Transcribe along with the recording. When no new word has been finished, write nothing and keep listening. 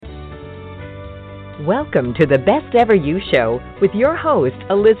Welcome to the Best Ever You Show with your host,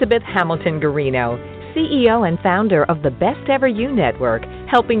 Elizabeth Hamilton Garino, CEO and founder of the Best Ever You Network,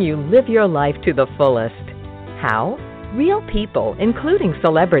 helping you live your life to the fullest. How? Real people, including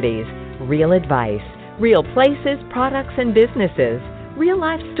celebrities, real advice, real places, products, and businesses, real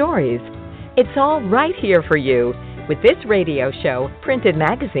life stories. It's all right here for you with this radio show, printed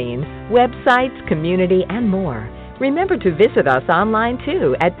magazine, websites, community, and more. Remember to visit us online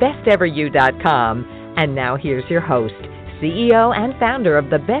too at besteveryou.com. And now here's your host, CEO and founder of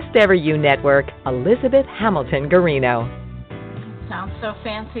the Best Ever You Network, Elizabeth Hamilton Garino. Sounds so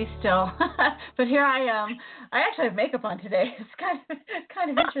fancy still, but here I am. I actually have makeup on today. It's kind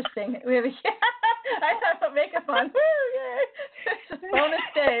of interesting. I have put makeup on. Woo, yay. It's a bonus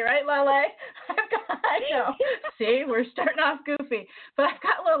day, right, Laleh? I know. See, we're starting off goofy, but I've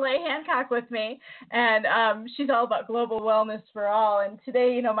got Laleh Hancock with me, and she's all about global wellness for all. And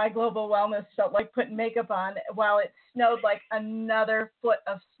today, my global wellness felt like putting makeup on while it snowed like another foot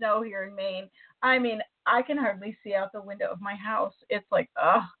of snow here in Maine. I mean, I can hardly see out the window of my house. It's like,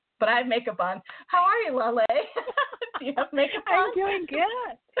 but I have makeup on. How are you, Laleh? Do you have makeup on? I'm doing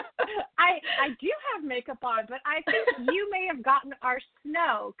good. I do have makeup on, but I think you may have gotten our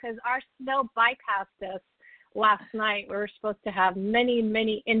snow because our snow bypassed us last night. We were supposed to have many,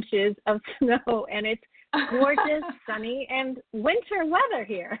 many inches of snow, and it's gorgeous, sunny, and winter weather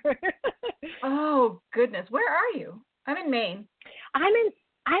here. Oh, goodness. Where are you? I'm in Maine. I'm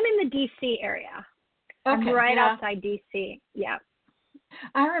in the D.C. area. Okay, I'm right outside D.C. Yeah.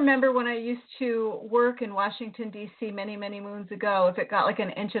 I remember when I used to work in Washington, D.C. many, many moons ago, if it got like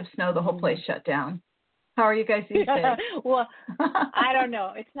an inch of snow, the whole place shut down. How are you guys these days? Well, I don't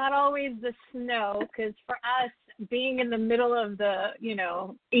know. It's not always the snow because for us, being in the middle of the,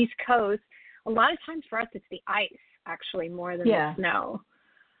 East Coast, a lot of times for us it's the ice actually more than the snow.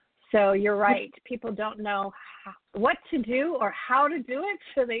 So you're right. People don't know what to do or how to do it,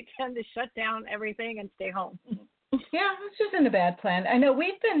 so they tend to shut down everything and stay home. Yeah, it's just in a bad plan. I know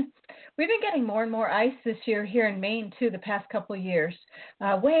we've been getting more and more ice this year here in Maine too. The past couple of years,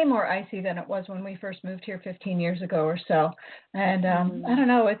 way more icy than it was when we first moved here 15 years ago or so. And I don't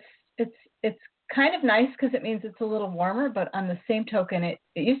know. It's kind of nice because it means it's a little warmer. But on the same token, it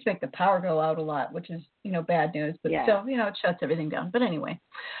used to make the power go out a lot, which is bad news. But still, it shuts everything down. But anyway.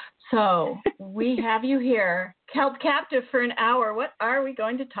 So we have you here, held captive for an hour. What are we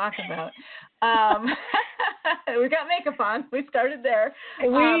going to talk about? We got makeup on. We started there.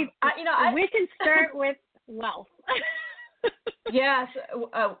 We can start with wealth. Yes,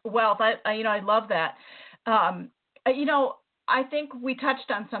 wealth. I love that. I think we touched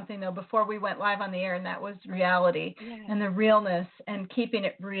on something though before we went live on the air, and that was reality and the realness and keeping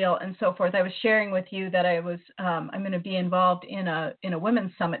it real and so forth. I was sharing with you that I'm going to be involved in a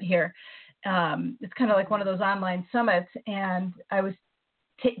women's summit here. It's kind of like one of those online summits, and I was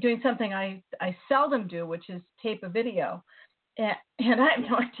doing something I seldom do, which is tape a video. And I have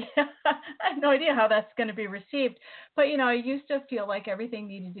no idea. I have no idea how that's going to be received. But I used to feel like everything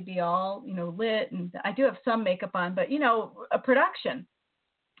needed to be all lit, and I do have some makeup on. But a production,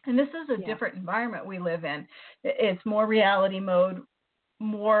 and this is a different environment we live in. It's more reality mode,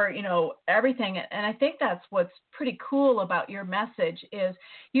 more everything. And I think that's what's pretty cool about your message is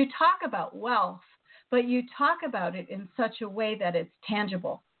you talk about wealth, but you talk about it in such a way that it's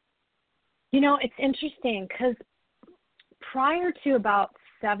tangible. It's interesting because prior to about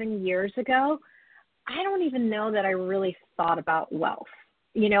 7 years ago, I don't even know that I really thought about wealth.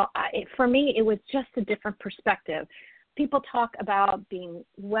 For me, it was just a different perspective. People talk about being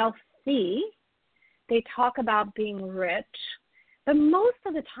wealthy. They talk about being rich. But most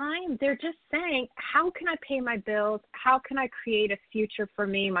of the time, they're just saying, how can I pay my bills? How can I create a future for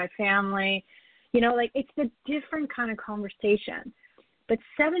me, my family? It's a different kind of conversation. But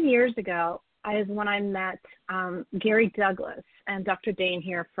 7 years ago is when I met Gary Douglas and Dr. Dane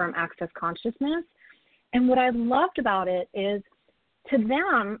here from Access Consciousness. And what I loved about it is, to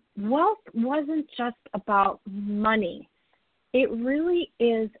them, wealth wasn't just about money. It really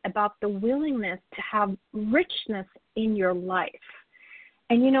is about the willingness to have richness in your life.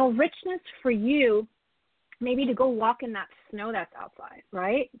 And, richness for you, maybe to go walk in that snow that's outside,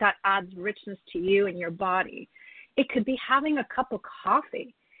 right? That adds richness to you and your body. It could be having a cup of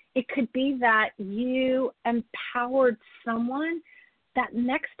coffee. It could be that you empowered someone that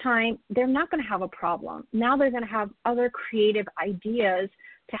next time they're not going to have a problem. Now they're going to have other creative ideas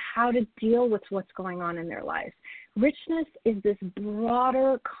to how to deal with what's going on in their life. Richness is this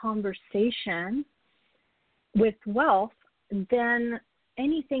broader conversation with wealth than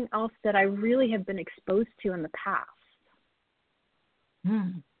anything else that I really have been exposed to in the past.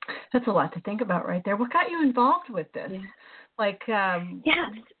 That's a lot to think about right there. What got you involved with this? Yeah. Like,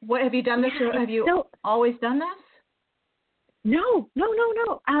 Yes. what have you done this? Yeah, Have you always done this? No.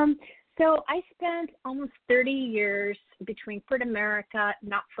 So I spent almost 30 years between corporate America,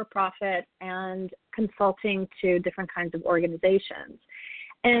 not-for-profit, and consulting to different kinds of organizations.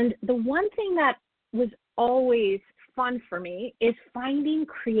 And the one thing that was always fun for me is finding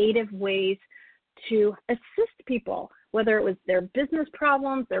creative ways to assist people, whether it was their business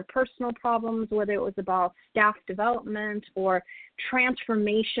problems, their personal problems, whether it was about staff development or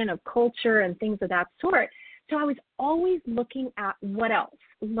transformation of culture and things of that sort. So I was always looking at what else,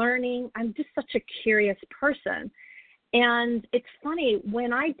 learning. I'm just such a curious person. And it's funny,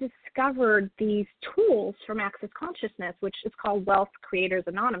 when I discovered these tools from Access Consciousness, which is called Wealth Creators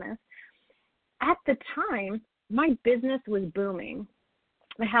Anonymous, at the time, my business was booming.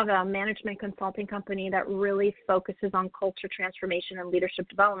 I have a management consulting company that really focuses on culture transformation and leadership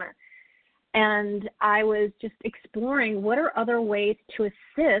development. And I was just exploring what are other ways to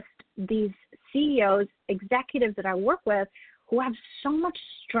assist these CEOs, executives that I work with who have so much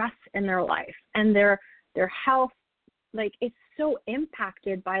stress in their life and their health, like it's so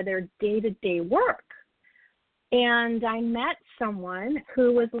impacted by their day-to-day work. And I met someone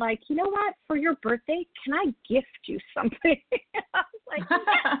who was like, you know what, for your birthday, can I gift you something? I was like,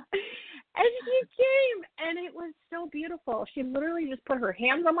 yeah. And she came, and it was so beautiful. She literally just put her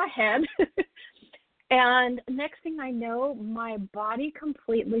hands on my head. And next thing I know, my body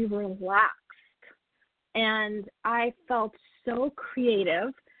completely relaxed. And I felt so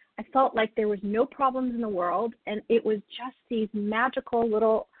creative. I felt like there was no problems in the world, and it was just these magical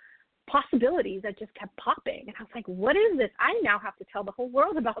little possibilities that just kept popping. And I was like, what is this? I now have to tell the whole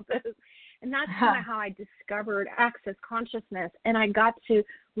world about this. And that's kind of how I discovered Access Consciousness. And I got to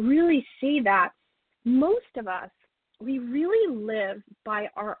really see that most of us, we really live by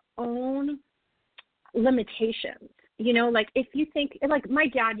our own limitations. You know, like if you think, like my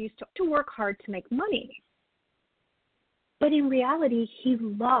dad used to work hard to make money. But in reality, he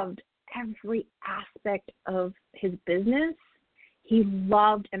loved every aspect of his business. He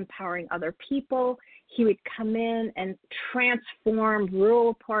loved empowering other people. He would come in and transform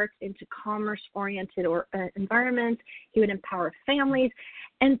rural parts into commerce-oriented environments. He would empower families.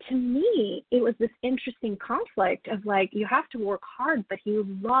 And to me, it was this interesting conflict of like, you have to work hard, but he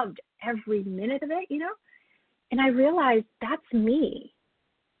loved every minute of it, you know? And I realized that's me.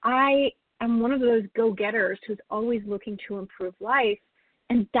 I am one of those go-getters who's always looking to improve life,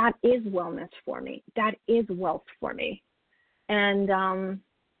 and that is wellness for me. That is wealth for me. And,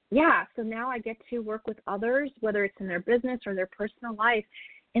 so now I get to work with others, whether it's in their business or their personal life,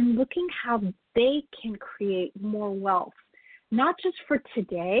 and looking how they can create more wealth, not just for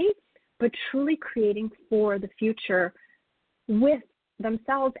today, but truly creating for the future with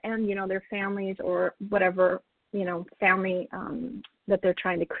themselves and, you know, their families or whatever, you know, family that they're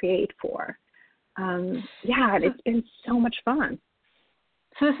trying to create for. It's been so much fun.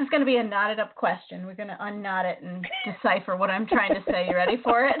 So this is going to be a knotted up question. We're going to unknot it and decipher what I'm trying to say. You ready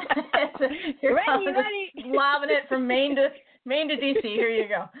for it? You're ready. Lobbing it from Maine to DC. Here you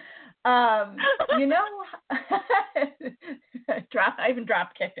go. You know, I even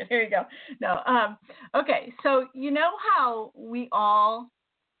drop kicked it. Here you go. No. Okay. So you know how we all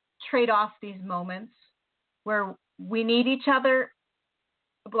trade off these moments where we need each other,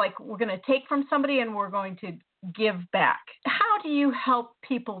 like we're going to take from somebody and we're going to give back. How do you help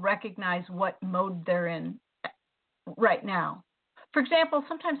people recognize what mode they're in right now? For example,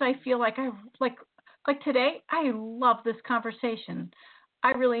 sometimes I feel like like today, I love this conversation.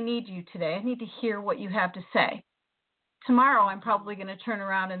 I really need you today. I need to hear what you have to say. Tomorrow, I'm probably going to turn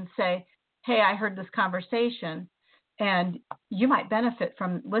around and say, hey, I heard this conversation and you might benefit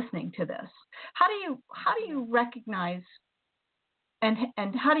from listening to this. How do you recognize and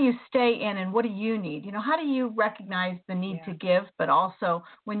how do you stay in, and what do you need? You know, how do you recognize the need to give, but also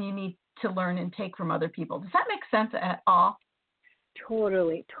when you need to learn and take from other people? Does that make sense at all?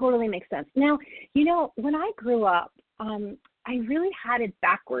 Totally makes sense. Now, you know, when I grew up, I really had it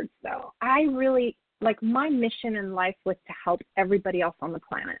backwards, though. I really, like, my mission in life was to help everybody else on the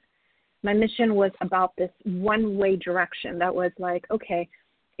planet. My mission was about this one-way direction that was like, okay,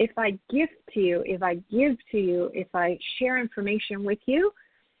 if I gift to you, if I give to you, if I share information with you,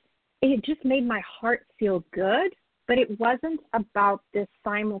 it just made my heart feel good, but it wasn't about this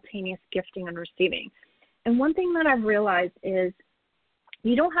simultaneous gifting and receiving. And one thing that I've realized is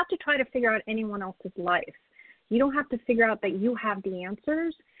you don't have to try to figure out anyone else's life. You don't have to figure out that you have the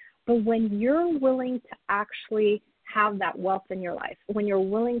answers, but when you're willing to actually have that wealth in your life, when you're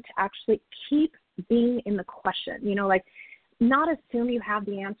willing to actually keep being in the question, you know, like not assume you have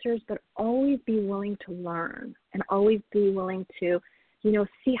the answers, but always be willing to learn and always be willing to,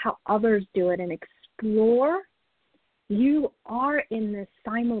 see how others do it and explore. You are in this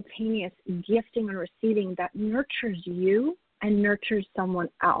simultaneous gifting and receiving that nurtures you and nurtures someone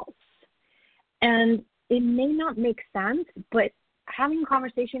else. And it may not make sense, but having a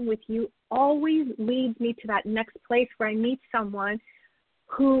conversation with you always leads me to that next place where I meet someone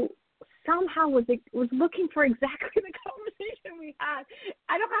who somehow was looking for exactly the conversation we had.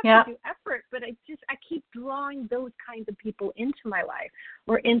 I don't have to do effort, but I keep drawing those kinds of people into my life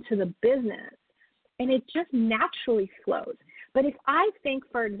or into the business, and it just naturally flows. But if I think,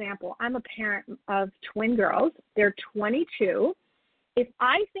 for example, I'm a parent of twin girls, they're 22. If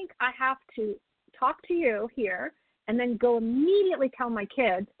I think I have to talk to you here and then go immediately tell my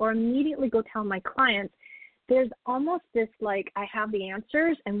kids or immediately go tell my clients, there's almost this like I have the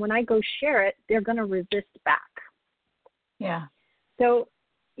answers, and when I go share it, they're going to resist back. Yeah. So,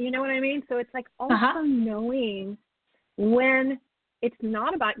 you know what I mean? So it's like also knowing when it's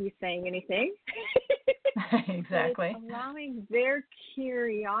not about you saying anything. Exactly. It's allowing their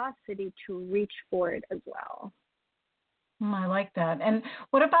curiosity to reach for it as well. I like that. And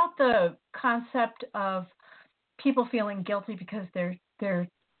what about the concept of people feeling guilty because they're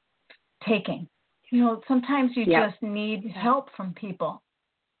taking? Sometimes you just need help from people.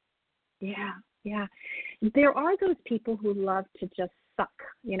 Yeah. There are those people who love to just suck,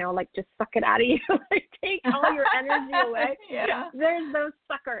 just suck it out of you, like take all your energy away. Yeah. There's those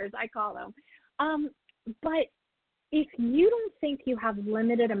suckers, I call them. But if you don't think you have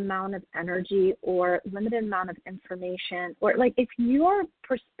limited amount of energy or limited amount of information, or like if your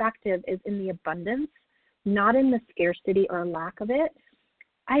perspective is in the abundance, not in the scarcity or lack of it,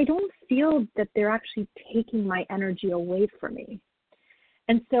 I don't feel that they're actually taking my energy away from me.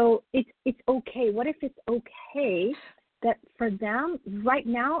 And so it's okay. What if it's okay that for them right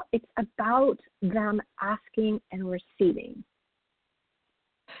now it's about them asking and receiving?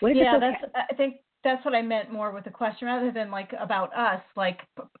 What if it's okay? I think that's what I meant more with the question, rather than like about us, like,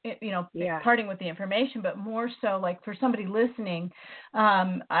 parting with the information, but more so like for somebody listening.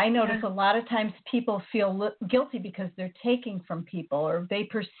 I notice a lot of times people feel guilty because they're taking from people, or they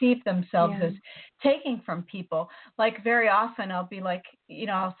perceive themselves as taking from people. Like very often I'll be like,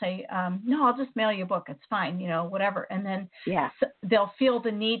 I'll say, no, I'll just mail you a book. It's fine, whatever. And then they'll feel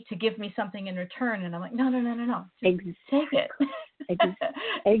the need to give me something in return. And I'm like, no. Just take it. Exactly.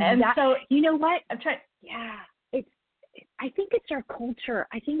 And so, you know what? I'm trying. I think it's our culture.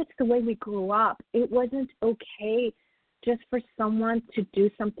 I think it's the way we grew up. It wasn't okay just for someone to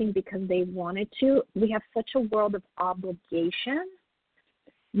do something because they wanted to. We have such a world of obligation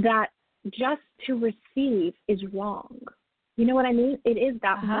that just to receive is wrong. You know what I mean? It is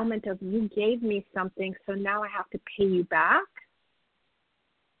that moment of you gave me something, so now I have to pay you back.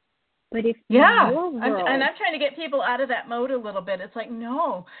 But if your world, and I'm trying to get people out of that mode a little bit. It's like,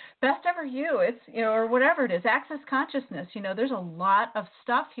 no, best ever you. It's or whatever it is, access consciousness. There's a lot of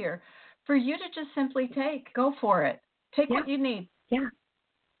stuff here for you to just simply take. Go for it. Take what you need. Yeah.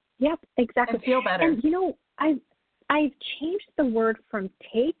 Yep. Exactly. And feel better. And I've changed the word from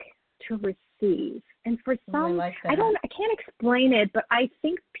take to receive. And for some, I can't explain it, but I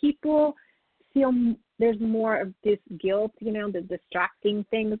think people feel there's more of this guilt, the distracting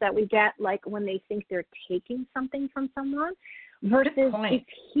things that we get, like when they think they're taking something from someone, versus it's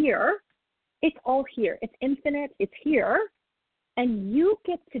here. It's all here. It's infinite. It's here. And you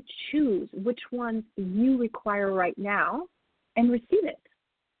get to choose which ones you require right now and receive it.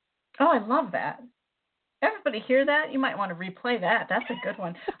 Oh, I love that. Everybody hear that? You might want to replay that. That's a good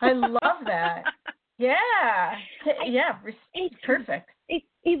one. I love that. Yeah. It's perfect.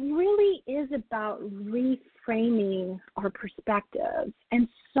 It really is about reframing our perspectives. And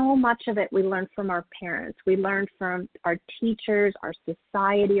so much of it we learn from our parents. We learn from our teachers, our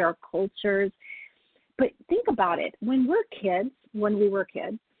society, our cultures. But think about it. When we were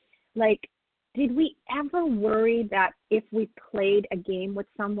kids, like, did we ever worry that if we played a game with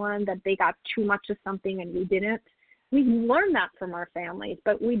someone that they got too much of something and we didn't? We learned that from our families,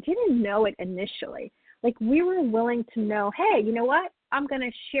 but we didn't know it initially. Like, we were willing to know, hey, you know what? I'm going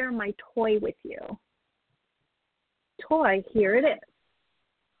to share my toy with you. Toy, here it is.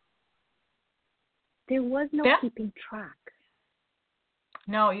 There was no keeping track.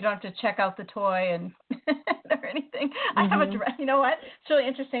 No, you don't have to check out the toy and or anything. I have you know what? It's really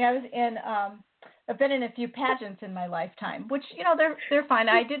interesting. I've been in a few pageants in my lifetime, which, they're fine.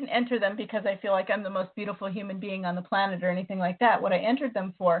 I didn't enter them because I feel like I'm the most beautiful human being on the planet or anything like that. What I entered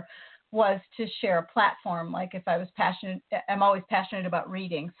them for was to share a platform. Like if I was passionate, I'm always passionate about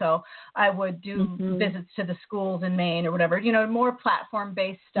reading. So I would do visits to the schools in Maine or whatever, more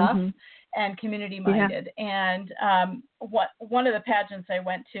platform-based stuff and community-minded. Yeah. And one of the pageants I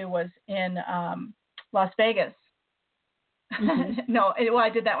went to was in Las Vegas. No, I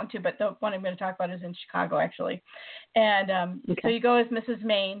did that one too, but the one I'm going to talk about is in Chicago, actually. And so you go as Mrs.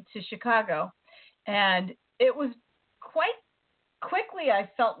 Maine to Chicago, and it was quite quickly, I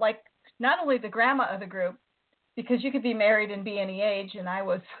felt like not only the grandma of the group, because you could be married and be any age, and I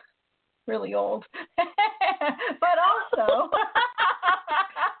was really old, but also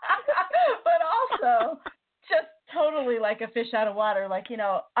just totally like a fish out of water. Like,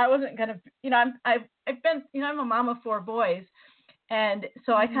 I wasn't going to, I've been, I'm a mom of 4 boys. And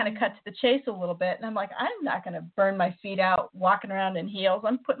so I kind of cut to the chase a little bit. And I'm like, I'm not going to burn my feet out walking around in heels.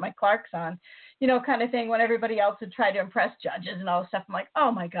 I'm putting my Clarks on, kind of thing, when everybody else would try to impress judges and all this stuff. I'm like, oh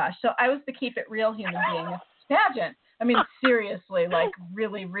my gosh. So I was the keep it real human being of this pageant. I mean, seriously, like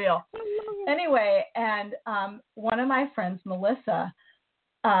really real. Anyway, and one of my friends, Melissa,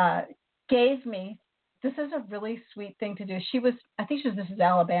 gave me, this is a really sweet thing to do. I think she was Mrs.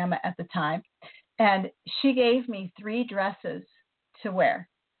 Alabama at the time. And she gave me 3 dresses to wear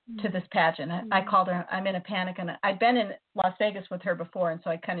to this pageant. I called her, I'm in a panic. And I'd been in Las Vegas with her before. And so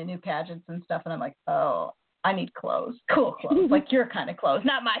I kind of knew pageants and stuff. And I'm like, oh, I need clothes, cool clothes, like your kind of clothes,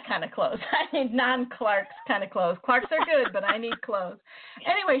 not my kind of clothes. I need non-Clarks kind of clothes. Clarks are good, but I need clothes.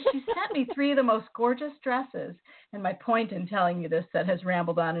 Anyway, she sent me 3 of the most gorgeous dresses. And my point in telling you this, that has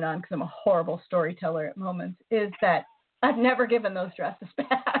rambled on and on because I'm a horrible storyteller at moments, is that I've never given those dresses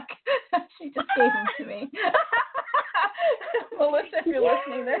back. She just gave them to me. Melissa, if you're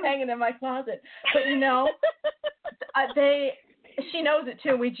listening, they're hanging in my closet. But, she knows it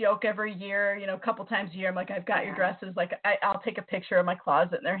too. We joke every year, a couple times a year. I'm like, I've got your dresses. Like, I'll take a picture of my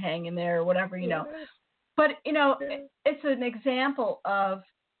closet and they're hanging there or whatever, But, it's an example of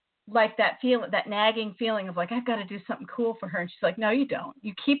like that feeling, that nagging feeling of like, I've got to do something cool for her. And she's like, no, you don't.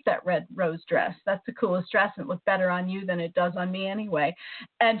 You keep that red rose dress. That's the coolest dress, and it looks better on you than it does on me anyway.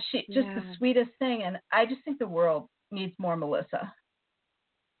 And she just the sweetest thing. And I just think the world needs more Melissa.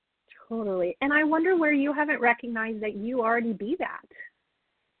 Totally. And I wonder where you haven't recognized that you already be that.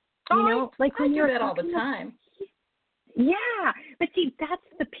 Like when you're that all the time. Yeah. But see, that's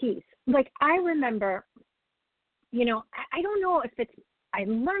the piece. Like I remember, I don't know if I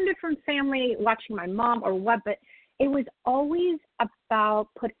learned it from family, watching my mom or what, but it was always about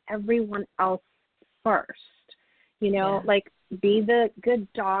put everyone else first, like be the good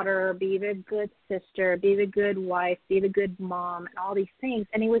daughter, be the good sister, be the good wife, be the good mom, and all these things.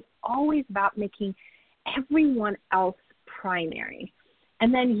 And it was always about making everyone else primary.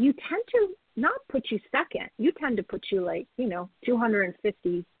 And then you tend to not put you second. You tend to put you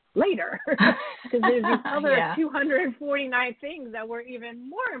 250 later, because there's these other 249 things that were even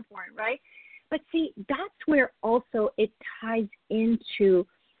more important, right? But see, that's where also it ties into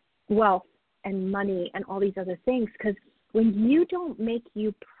wealth and money and all these other things, because when you don't make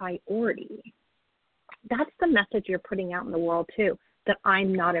you priority, that's the message you're putting out in the world too, that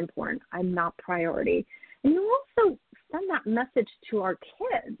I'm not important, I'm not priority. And you also send that message to our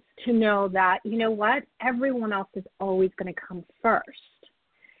kids to know that, everyone else is always going to come first.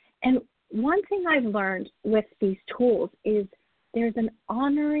 And one thing I've learned with these tools is there's an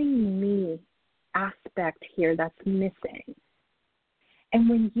honoring me aspect here that's missing. And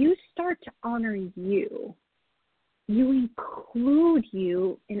when you start to honor you, you include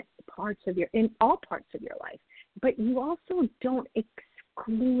you in all parts of your life, but you also don't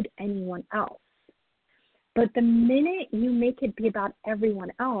exclude anyone else. But the minute you make it be about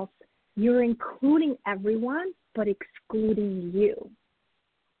everyone else, you're including everyone, but excluding you.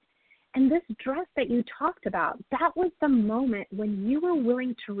 And this dress that you talked about, that was the moment when you were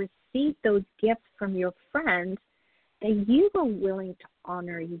willing to receive those gifts from your friends, that you were willing to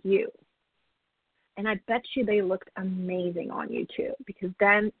honor you. And I bet you they looked amazing on you too, because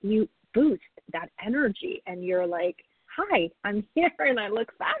then you boost that energy and you're like, hi, I'm here and I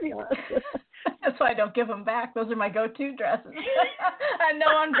look fabulous. That's why I don't give them back. Those are my go-to dresses. I know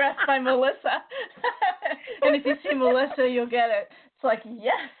I'm dressed by Melissa. And if you see Melissa, you'll get it. It's like,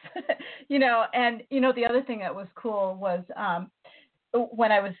 yes. And the other thing that was cool was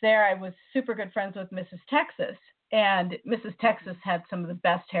when I was there, I was super good friends with Mrs. Texas. And Mrs. Texas had some of the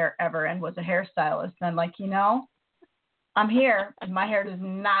best hair ever and was a hairstylist. And I'm like, I'm here. My hair does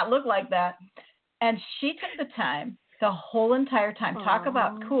not look like that. And she took the time, the whole entire time, talk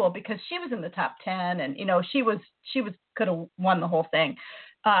about cool, because she was in the top 10 and, she could have won the whole thing.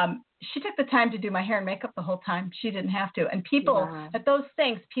 she took the time to do my hair and makeup the whole time. She didn't have to. And people at those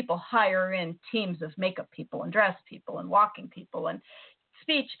things, people hire in teams of makeup people and dress people and walking people and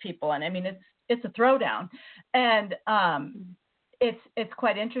speech people. And I mean, it's a throwdown. And it's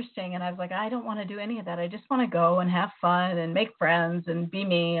quite interesting. And I was like, I don't want to do any of that. I just want to go and have fun and make friends and be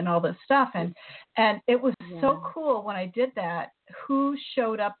me and all this stuff. And it was so cool when I did that, who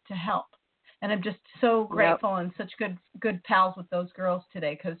showed up to help. And I'm just so grateful and such good pals with those girls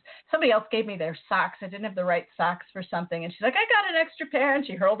today, because somebody else gave me their socks. I didn't have the right socks for something. And she's like, I got an extra pair. And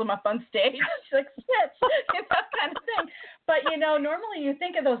she hurled them up on stage. She's like, switch, that kind of thing. But, normally you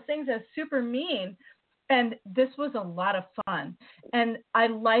think of those things as super mean. And this was a lot of fun. And I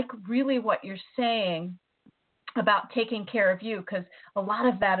like really what you're saying about taking care of you, because a lot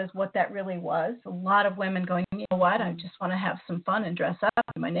of that is what that really was. A lot of women going, you know what, I just want to have some fun and dress up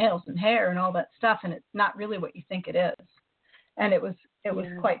and my nails and hair and all that stuff, and it's not really what you think it is. And it was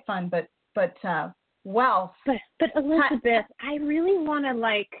quite fun, but wealth. But Elizabeth, I really want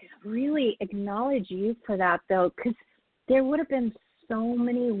to really acknowledge you for that, though, because there would have been so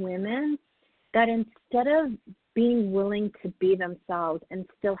many women that instead of being willing to be themselves and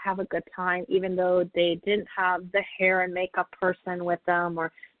still have a good time, even though they didn't have the hair and makeup person with them,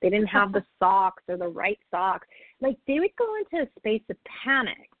 or they didn't have the socks or the right socks, they would go into a space of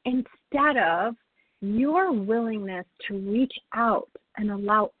panic instead of your willingness to reach out and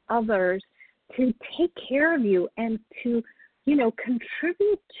allow others to take care of you and to,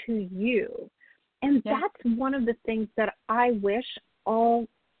 contribute to you. And that's one of the things that I wish all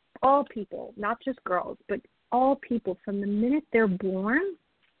people, not just girls, but all people, from the minute they're born,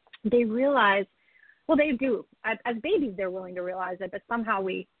 they realize, well, they do. As babies, they're willing to realize it, but somehow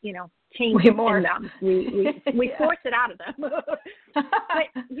we, change it in them. We force it out of them. But,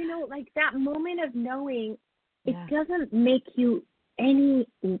 that moment of knowing, it doesn't make you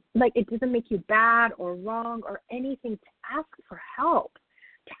it doesn't make you bad or wrong or anything to ask for help,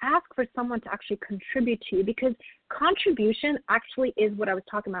 to ask for someone to actually contribute to you, because contribution actually is what I was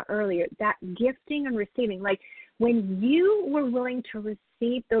talking about earlier, that gifting and receiving. When you were willing to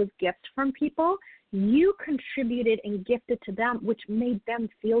receive those gifts from people, you contributed and gifted to them, which made them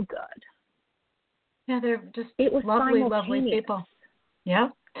feel good. Yeah, they're just lovely people. Yeah.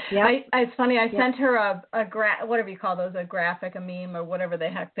 Yeah. It's funny. I sent her a whatever you call those, a graphic, a meme, or whatever the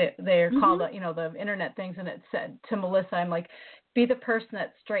heck they're called, the internet things. And it said to Melissa, I'm like, be the person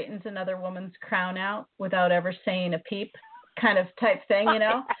that straightens another woman's crown out without ever saying a peep, kind of type thing,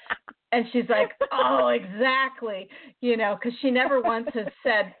 And she's like, oh, exactly, because she never once has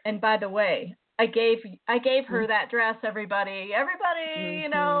said, and by the way, I gave her that dress, everybody,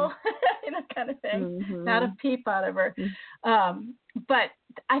 kind of thing, not a peep out of her. But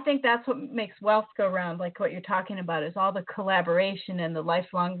I think that's what makes wealth go round, like what you're talking about, is all the collaboration and the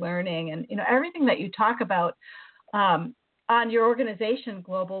lifelong learning and, everything that you talk about on your organization,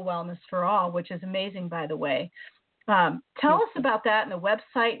 Global Wellness for All, which is amazing, by the way. Tell us about that and the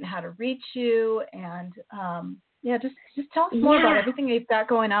website and how to reach you. And, just tell us more about everything you've got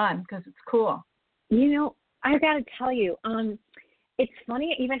going on, because it's cool. I got to tell you, it's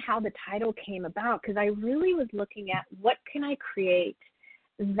funny even how the title came about, because I really was looking at what can I create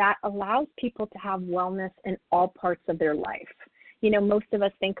that allows people to have wellness in all parts of their life. Most of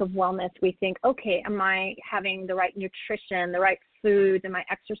us think of wellness, we think, okay, am I having the right nutrition, the right foods, am I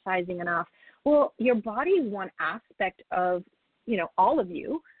exercising enough? Well, your body is one aspect of, all of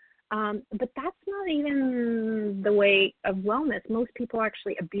you, but that's not even the way of wellness. Most people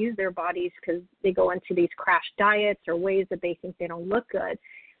actually abuse their bodies because they go into these crash diets or ways that they think they don't look good.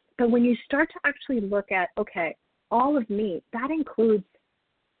 But when you start to actually look at, okay, all of me, that includes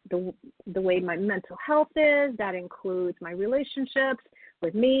the way my mental health is, that includes my relationships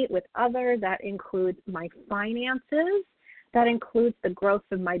with me, with others, that includes my finances, that includes the growth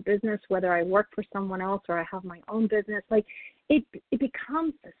of my business, whether I work for someone else or I have my own business. It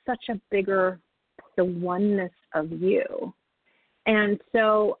becomes such a bigger, the oneness of you. And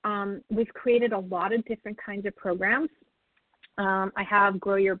so we've created a lot of different kinds of programs. I have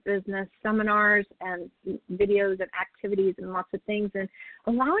Grow Your Business seminars and videos and activities and lots of things, and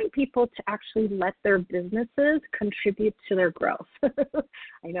allowing people to actually let their businesses contribute to their growth.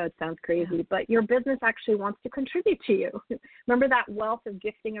 I know it sounds crazy, but your business actually wants to contribute to you. Remember that wealth of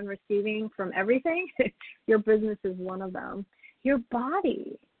gifting and receiving from everything? Your business is one of them. Your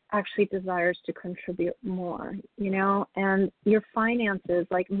body actually desires to contribute more, and your finances,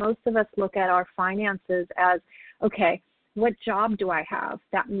 like most of us look at our finances as, okay, what job do I have?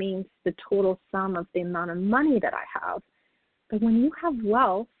 That means the total sum of the amount of money that I have. But when you have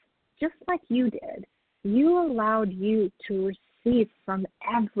wealth, just like you did, you allowed you to received from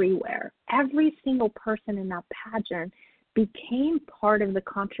everywhere. Every single person in that pageant became part of the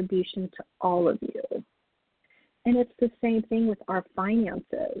contribution to all of you. And it's the same thing with our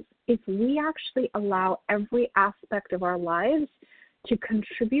finances. If we actually allow every aspect of our lives to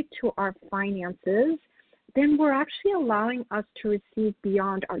contribute to our finances, then we're actually allowing us to receive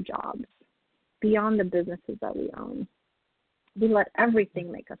beyond our jobs, beyond the businesses that we own. We let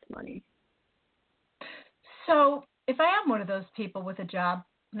everything make us money. So if I am one of those people with a job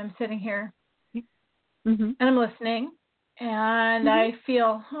and I'm sitting here Mm-hmm. and I'm listening and I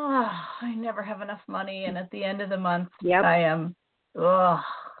feel, I never have enough money, and at the end of the month I am, reminds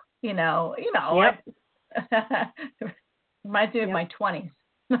me of my 20s.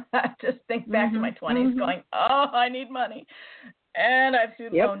 Just think back to my 20s going, I need money, and I have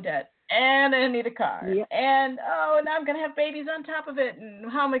student loan debt, and I need a car, and now I'm going to have babies on top of it,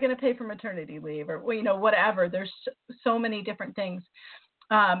 and how am I going to pay for maternity leave, or whatever. There's so many different things.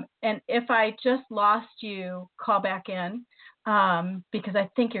 And if I just lost you, call back in, because I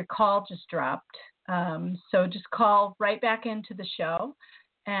think your call just dropped. So just call right back into the show,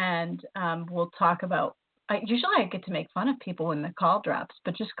 and we'll talk about. Usually I get to make fun of people when the call drops,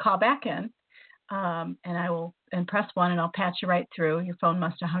 but just call back in, and I will press 1, and I'll patch you right through. Your phone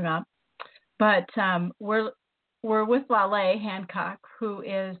must have hung up. But we're with Laleh Hancock, who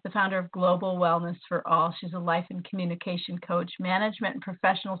is the founder of Global Wellness for All. She's a life and communication coach, management and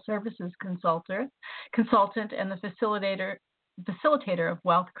professional services consultant, and the facilitator of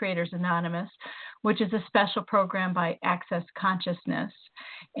Wealth Creators Anonymous, which is a special program by Access Consciousness.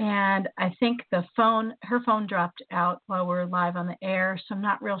 And I think her phone dropped out while we're live on the air, so I'm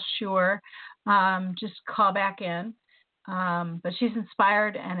not real sure. Just call back in. But she's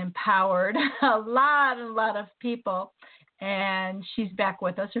inspired and empowered a lot of people, and she's back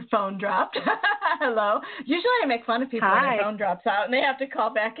with us. Her phone dropped. Hello. Usually I make fun of people when their phone drops out and they have to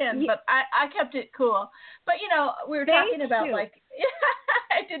call back in, but I kept it cool. But we were talking about I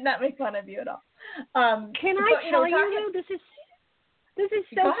did not make fun of you at all. Can I tell you, this is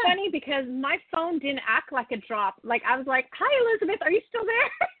so funny because my phone didn't act like it dropped. Like I was like, "Hi, Elizabeth, are you still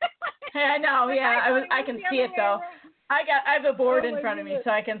there?" Hey, I know. Yeah, I can see it though. I have a board in front of me,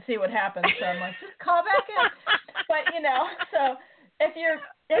 so I can see what happens. So I'm like, just call back in. But so if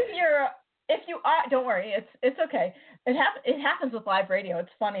you are, don't worry, it's okay. It happens with live radio.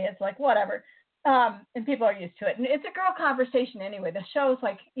 It's funny. It's like whatever, and people are used to it. And it's a girl conversation anyway. The show is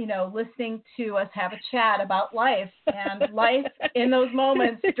like listening to us have a chat about life, and life in those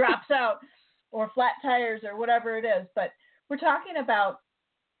moments drops out, or flat tires, or whatever it is. But we're talking about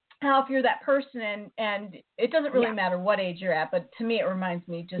how if you're that person, and it doesn't really matter what age you're at, but to me it reminds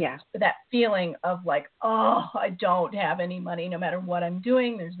me just that feeling of like, I don't have any money no matter what I'm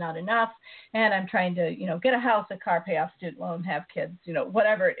doing. There's not enough, and I'm trying to get a house, a car, pay off student loan, have kids,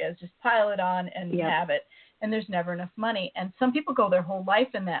 whatever it is, just pile it on and have it, and there's never enough money. And some people go their whole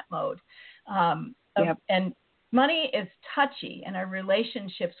life in that mode, and money is touchy, and our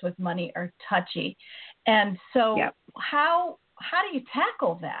relationships with money are touchy. And so how do you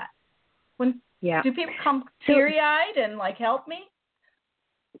tackle that? Do people come teary-eyed and like, help me?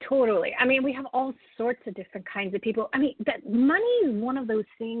 Totally. I mean, we have all sorts of different kinds of people. I mean, that money is one of those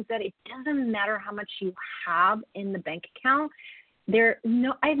things that it doesn't matter how much you have in the bank account.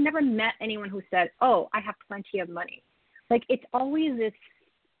 I've never met anyone who said, "Oh, I have plenty of money." Like, it's always this,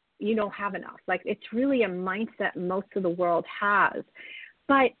 you don't have enough. Like, it's really a mindset most of the world has.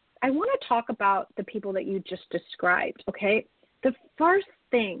 But I want to talk about the people that you just described, okay? The first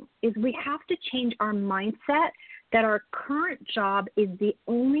thing is we have to change our mindset that our current job is the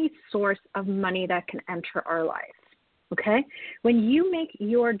only source of money that can enter our life, okay? When you make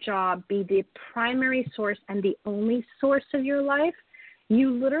your job be the primary source and the only source of your life,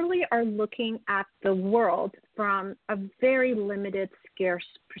 you literally are looking at the world from a very limited, scarce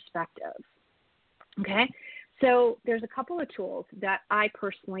perspective, okay? So there's a couple of tools that I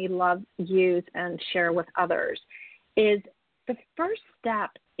personally love, use, and share with others. The first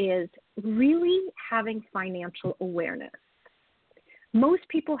step is really having financial awareness. Most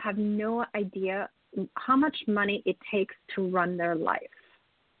people have no idea how much money it takes to run their life.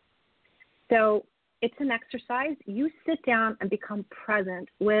 So it's an exercise. You sit down and become present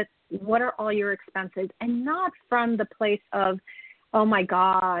with what are all your expenses, and not from the place of, oh my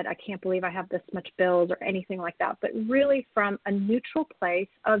God, I can't believe I have this much bills or anything like that, but really from a neutral place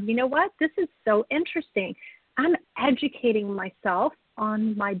of, you know what, this is so interesting. I'm educating myself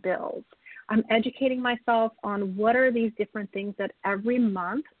on my bills. I'm educating myself on what are these different things that every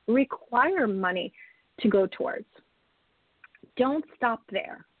month require money to go towards. Don't stop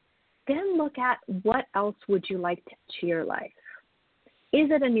there. Then look at what else would you like to your life. Is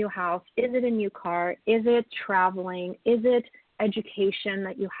it a new house? Is it a new car? Is it traveling? Is it education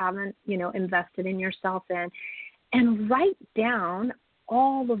that you haven't, invested in yourself in? And write down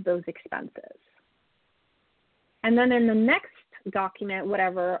all of those expenses. And then in the next document,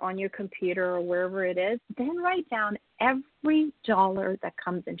 whatever, on your computer or wherever it is, then write down every dollar that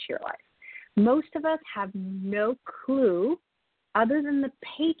comes into your life. Most of us have no clue, other than the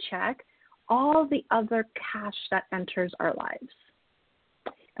paycheck, all the other cash that enters our lives.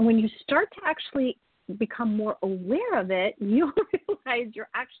 And when you start to actually become more aware of it, you'll realize you're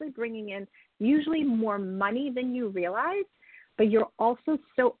actually bringing in usually more money than you realize, but you're also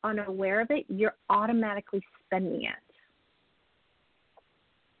so unaware of it, you're automatically spending it.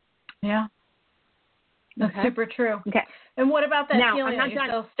 Yeah. That's super true. Okay. And what about that now, feeling that you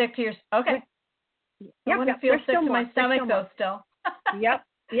still stick to your, okay. Yep, I want to feel sick to my stomach though still. Yep.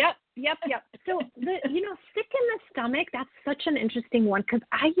 So, sick in the stomach, that's such an interesting one because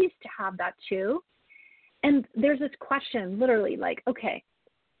I used to have that too. And there's this question, literally, like, okay,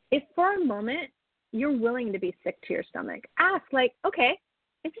 if for a moment you're willing to be sick to your stomach, ask, like, okay,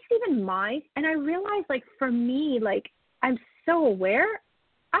 is this even mine? And I realized, like, for me, like, I'm so aware,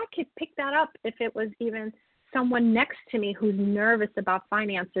 I could pick that up if it was even someone next to me who's nervous about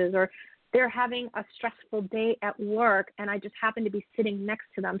finances, or they're having a stressful day at work and I just happen to be sitting next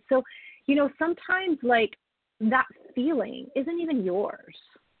to them. So, sometimes, like, that feeling isn't even yours.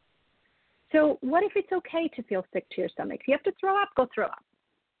 So what if it's okay to feel sick to your stomach? If you have to throw up, go throw up.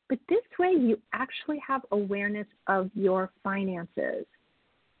 But this way you actually have awareness of your finances.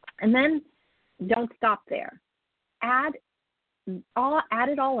 And then don't stop there. Add it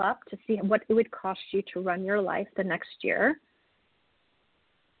all up to see what it would cost you to run your life the next year.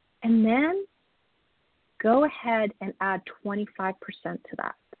 And then go ahead and add 25% to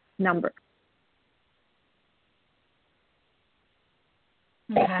that number.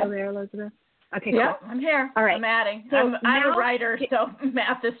 Okay. Still there, Elizabeth? Okay, yeah, cool. I'm here. All right. I'm adding. So I'm a writer, so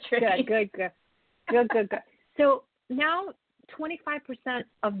math is tricky. Good. So now 25%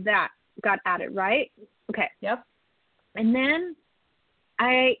 of that got added, right? Okay. Yep. And then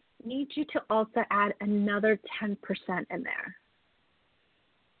I need you to also add another 10% in there.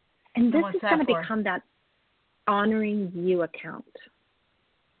 And this is going to become that honoring you account.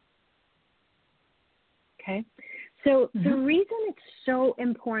 Okay? So the reason it's so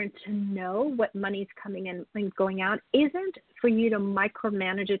important to know what money's coming in and going out isn't for you to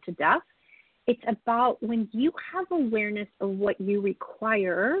micromanage it to death. It's about when you have awareness of what you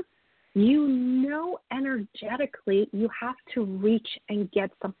require, energetically you have to reach and get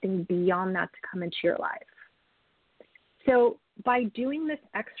something beyond that to come into your life. So by doing this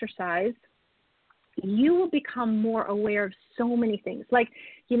exercise, you will become more aware of so many things. Like,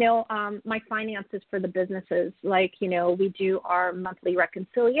 my finances for the businesses, like, we do our monthly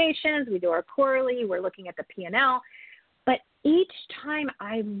reconciliations, we do our quarterly, we're looking at the P&L. But each time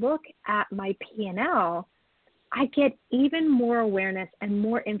I look at my P&L, I get even more awareness and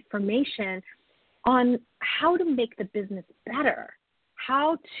more information on how to make the business better,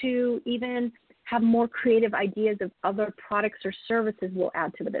 how to even have more creative ideas of other products or services we'll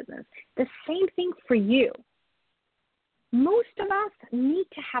add to the business. The same thing for you. Most of us need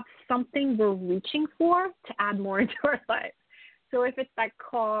to have something we're reaching for to add more into our life. So if it's that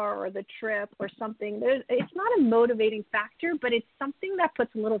car or the trip or something, it's not a motivating factor, but it's something that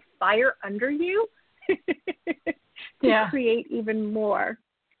puts a little fire under you to create even more.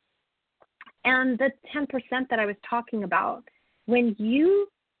 And the 10% that I was talking about, when you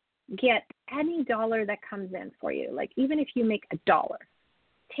get any dollar that comes in for you, like even if you make $1,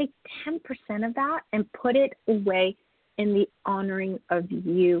 take 10% of that and put it away in the honoring of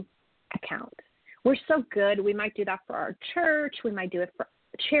you account. We're so good. We might do that for our church. We might do it for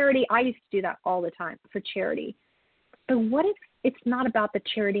charity. I used to do that all the time for charity. But what if it's not about the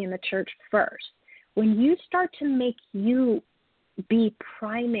charity and the church first? When you start to make you be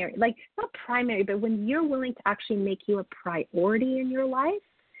primary, like not primary, but when you're willing to actually make you a priority in your life,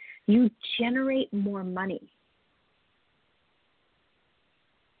 you generate more money.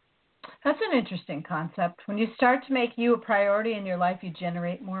 That's an interesting concept. When you start to make you a priority in your life, you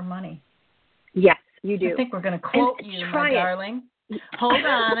generate more money. Yes, you do. I think we're going to quote you, my darling. Hold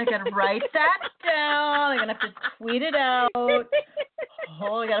on, I got to write that down. I'm going to have to tweet it out.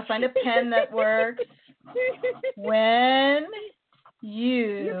 I got to find a pen that works. When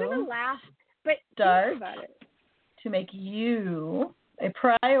you're going to laugh, but start think about it. To make you a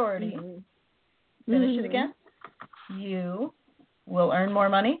priority. Finish it again. You will earn more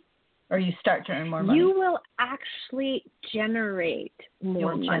money, or you start to earn more money. You will actually generate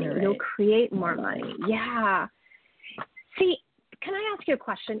more money. You'll create more money. Yeah. See, can I ask you a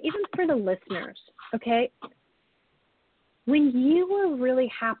question, even for the listeners, okay? When you were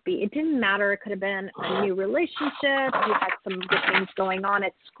really happy, it didn't matter. It could have been a new relationship. You had some good things going on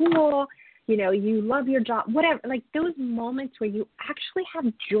at school. You know, you love your job, whatever. Like those moments where you actually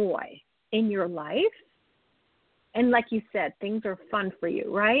have joy in your life. And like you said, things are fun for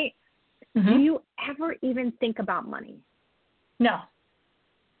you, right? Mm-hmm. Do you ever even think about money? No,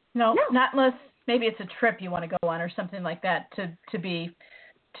 not unless maybe it's a trip you want to go on or something like that to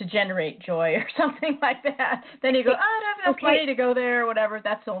generate joy or something like that. Then you go, I don't have enough money to go there or whatever.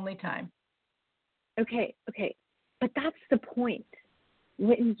 That's the only time. Okay. But that's the point.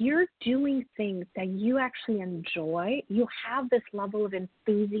 When you're doing things that you actually enjoy, you have this level of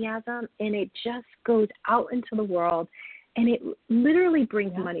enthusiasm and it just goes out into the world and it literally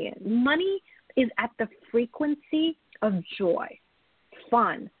brings money in. Money is at the frequency of joy,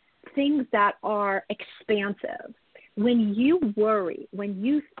 fun, things that are expansive. When you worry, when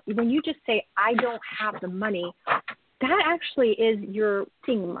you just say, I don't have the money, that actually is your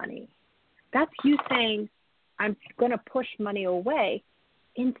seeing money. That's you saying, I'm going to push money away.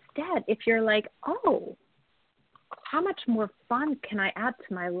 Instead, if you're like, oh, how much more fun can I add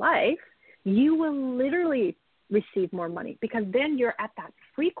to my life? You will literally receive more money because then you're at that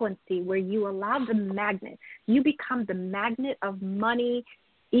frequency where you allow the magnet. You become the magnet of money,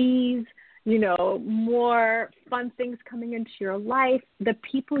 ease, more fun things coming into your life. The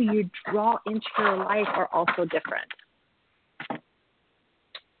people you draw into your life are also different.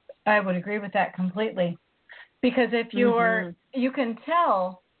 I would agree with that completely. Because if you're, you can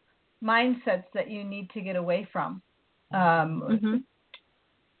tell mindsets that you need to get away from.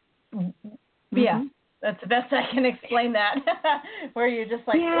 Yeah, that's the best I can explain that. Where you're just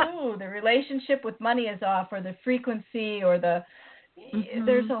like, ooh, the relationship with money is off, or the frequency, or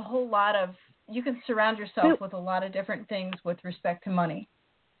there's a whole lot of, you can surround yourself with a lot of different things with respect to money.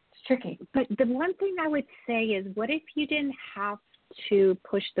 It's tricky. But the one thing I would say is, what if you didn't have to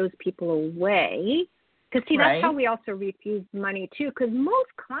push those people away? Because, see, that's how we also refuse money, too. Because most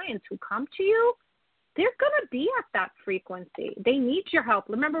clients who come to you, they're going to be at that frequency. They need your help.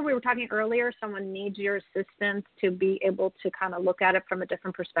 Remember we were talking earlier, someone needs your assistance to be able to kind of look at it from a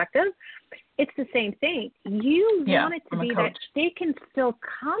different perspective. It's the same thing. You want it to be that they can still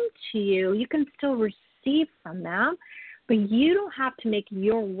come to you. You can still receive from them, but you don't have to make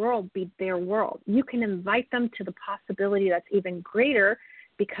your world be their world. You can invite them to the possibility that's even greater,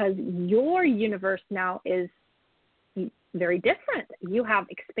 because your universe now is very different. You have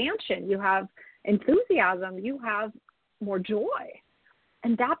expansion, you have enthusiasm, you have more joy.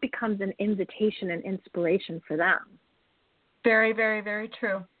 And that becomes an invitation and inspiration for them. Very, very, very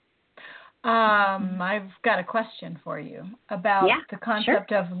true. I've got a question for you about the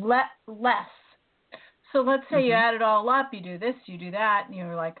concept of less. So let's say you add it all up, you do this, you do that, and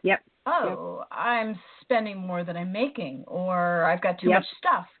you're like, I'm spending more than I'm making, or I've got too much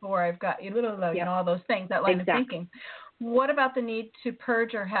stuff, or I've got all those things, that line of thinking. What about the need to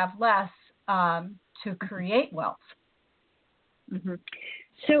purge or have less to create wealth?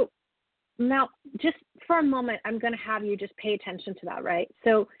 So now, just for a moment, I'm going to have you just pay attention to that, right?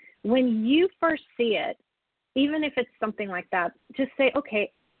 So when you first see it, even if it's something like that, just say,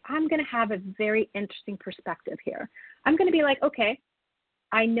 okay, I'm going to have a very interesting perspective here. I'm going to be like, okay,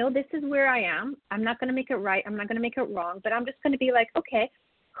 I know this is where I am. I'm not going to make it right. I'm not going to make it wrong. But I'm just going to be like, okay,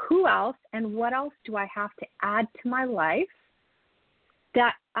 who else and what else do I have to add to my life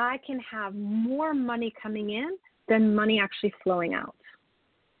that I can have more money coming in than money actually flowing out?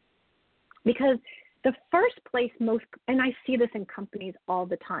 Because the first place and I see this in companies all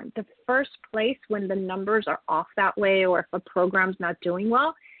the time, the first place when the numbers are off that way, or if a program's not doing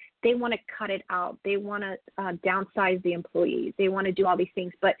well, they want to cut it out. They want to downsize the employees. They want to do all these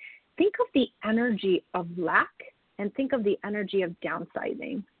things. But think of the energy of lack and think of the energy of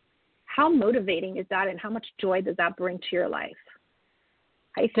downsizing. How motivating is that, and how much joy does that bring to your life?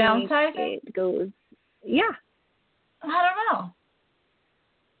 I think downsizing? It goes, I don't know.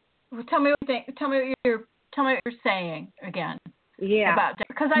 Well, tell me what you're saying again. Yeah.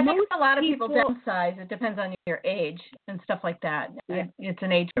 Because I think a lot of people downsize. It depends on your age and stuff like that. Yeah. It's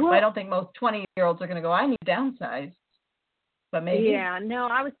an age group. I don't think most 20-year-olds are going to go, I need to downsize. But maybe. Yeah, no,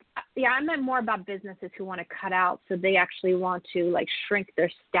 I meant more about businesses who want to cut out, so they actually want to shrink their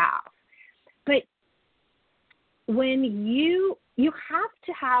staff. But when you have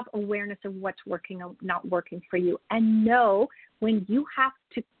to have awareness of what's working or not working for you, and know when you have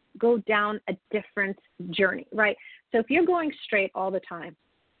to go down a different journey, right? So if you're going straight all the time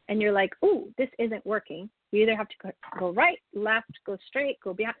and you're like, oh, this isn't working, you either have to go right, left, go straight,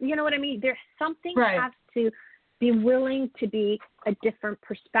 go beyond. You know what I mean? There's something has to Be willing to be a different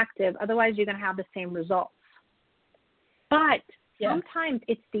perspective. Otherwise, you're going to have the same results. But sometimes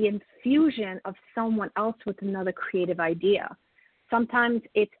it's the infusion of someone else with another creative idea. Sometimes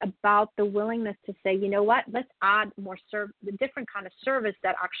it's about the willingness to say, you know what, let's add more the different kind of service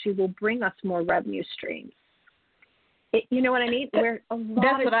that actually will bring us more revenue streams. You know what I mean? Where a lot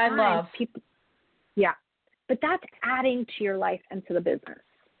that's of what times I love. People, but that's adding to your life and to the business.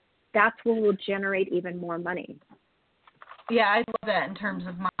 That's what will generate even more money. Yeah, I love that in terms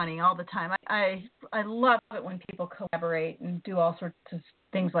of money all the time. I love it when people collaborate and do all sorts of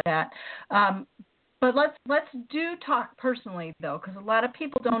things like that. But let's talk personally though, because a lot of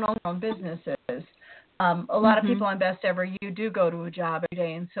people don't own their own businesses. A lot of people on Best Ever You do go to a job every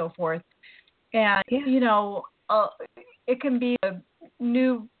day and so forth. And you know, it can be a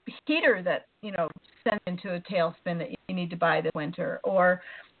new heater that sent into a tailspin that you need to buy this winter, or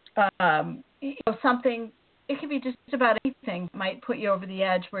something. It could be just about anything that might put you over the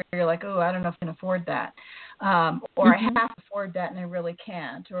edge where you're like, oh, I don't know if I can afford that. Or I have to afford that and I really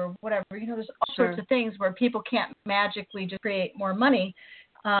can't, or whatever. There's all sorts of things where people can't magically just create more money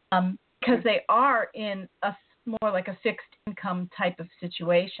because they are in a more like a fixed income type of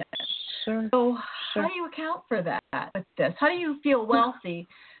situation. So how do you account for that with this? How do you feel wealthy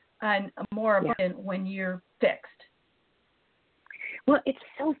and more abundant when you're fixed? Well, it's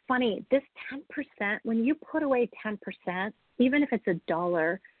so funny. This 10%, when you put away 10%, even if it's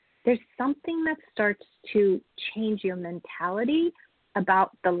 $1, there's something that starts to change your mentality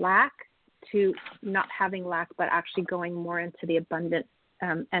about the lack to not having lack, but actually going more into the abundant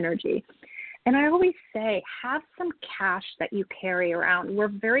energy. And I always say, have some cash that you carry around. We're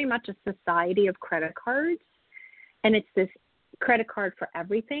very much a society of credit cards, and it's this credit card for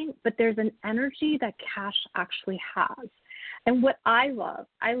everything, but there's an energy that cash actually has. And what I love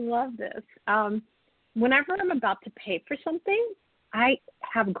this. Whenever I'm about to pay for something, I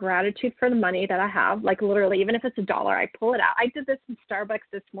have gratitude for the money that I have. Like literally, even if it's $1, I pull it out. I did this in Starbucks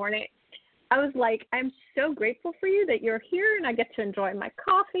this morning. I was like, I'm so grateful for you that you're here and I get to enjoy my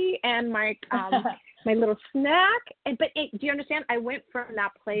coffee and my my little snack. But do you understand? I went from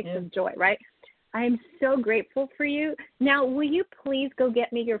that place of joy, right? I am so grateful for you. Now, will you please go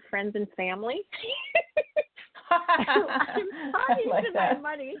get me your friends and family? I'm trying to my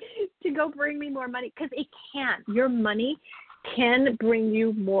money to go bring me more money because it can. Your money can bring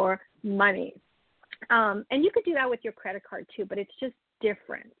you more money. And you could do that with your credit card too, but it's just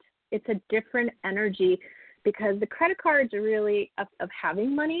different. It's a different energy because the credit cards are really of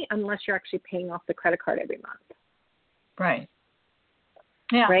having money unless you're actually paying off the credit card every month. Right.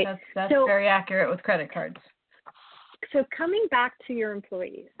 Yeah, right? That's very accurate with credit cards. So coming back to your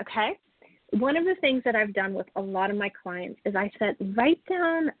employees, okay? One of the things that I've done with a lot of my clients is I said, write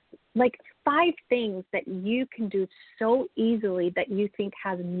down like 5 things that you can do so easily that you think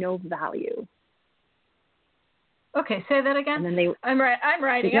has no value. Okay, say that again. And then I'm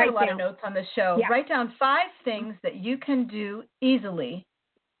writing. I have a lot of notes on this show. Yeah. Write down 5 things that you can do easily.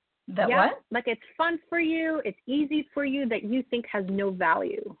 What? Like it's fun for you, it's easy for you, that you think has no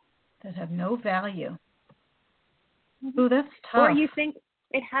value. That have no value. Ooh, that's tough. Or you think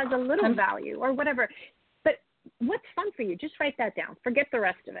it has a little value or whatever. But what's fun for you? Just write that down. Forget the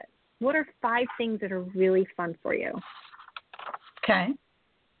rest of it. What are 5 things that are really fun for you? Okay.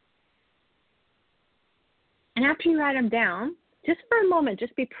 And after you write them down, just for a moment,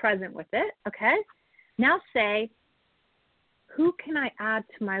 just be present with it, okay? Now say, who can I add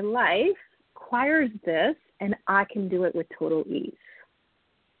to my life, acquires this, and I can do it with total ease?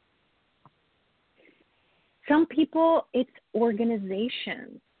 Some people, it's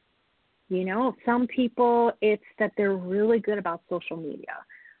organization. Some people, it's that they're really good about social media.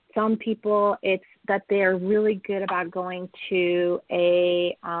 Some people, it's that they're really good about going to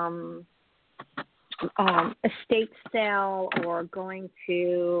a estate sale or going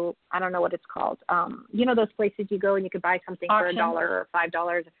to, I don't know what it's called. Those places you go and you could buy something auctions. For $1 or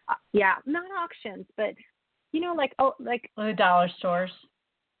 $5. Yeah, not auctions, but like the dollar stores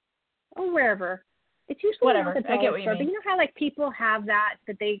or wherever. It's usually whatever. Not the I get what you store, mean. But you know how like people have that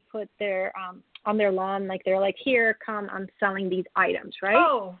they put their on their lawn, like they're like, here, come, I'm selling these items, right?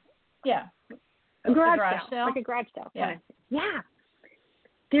 Oh, yeah. A garage sale, like a garage sale. Yeah. Yeah.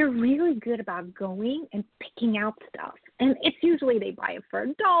 They're really good about going and picking out stuff. And it's usually they buy it for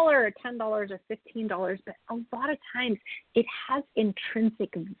 $1 or $10 or $15, but a lot of times it has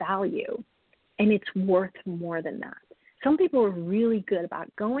intrinsic value and it's worth more than that. Some people are really good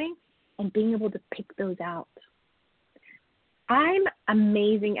about going and being able to pick those out. I'm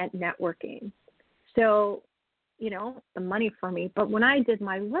amazing at networking. So, the money for me. But when I did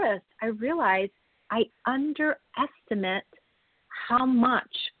my list, I realized I underestimate how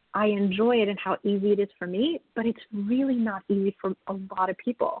much I enjoy it and how easy it is for me, but it's really not easy for a lot of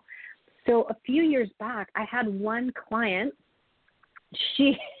people. So a few years back, I had one client,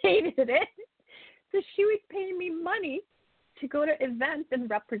 she hated it, so she was paying me money to go to events and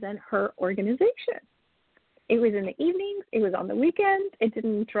represent her organization. It was in the evenings, it was on the weekends, it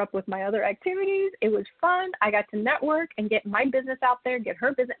didn't interrupt with my other activities, it was fun, I got to network and get my business out there, get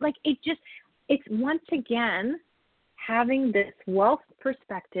her business, like it's once again having this wealth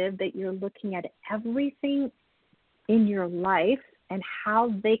perspective that you're looking at everything in your life and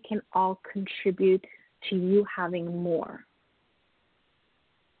how they can all contribute to you having more.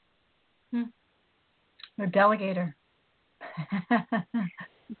 Or delegator.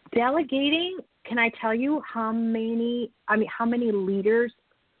 Delegating, can I tell you how many leaders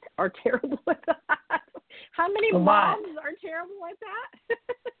are terrible at that? How many moms are terrible at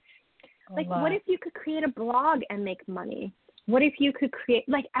that? Like, what if you could create a blog and make money? What if you could create,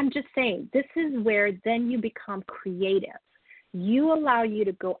 like, I'm just saying, this is where then you become creative. You allow you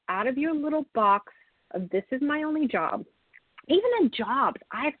to go out of your little box of this is my only job. Even in jobs,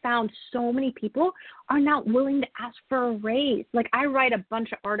 I found so many people are not willing to ask for a raise. Like, I write a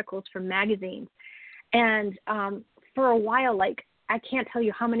bunch of articles for magazines. And for a while, like, I can't tell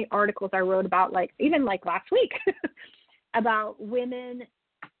you how many articles I wrote about, like, even like last week, about women,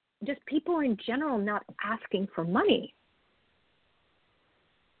 just people in general not asking for money.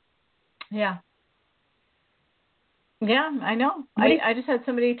 Yeah. Yeah, I know. I just had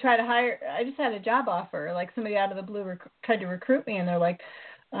somebody try to hire, I just had a job offer, like somebody out of the blue tried to recruit me, and they're like,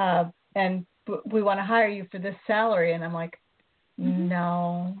 and we want to hire you for this salary. And I'm like,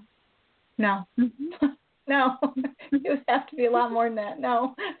 no, no, no, it would have to be a lot more than that.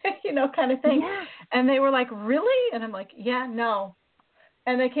 No, kind of thing. Yeah. And they were like, really? And I'm like, yeah, no.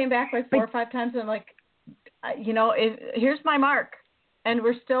 And they came back like 4 or 5 times, and I'm like, here's my mark. And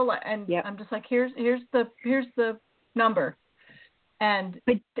we're still, and I'm just like, here's the number. And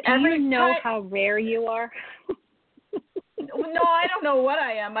but do you know how rare you are? No, I don't know what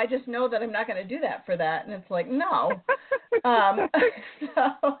I am. I just know that I'm not going to do that for that. And it's like, no.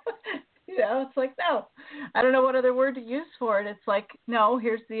 So, it's like, no. I don't know what other word to use for it. It's like, no,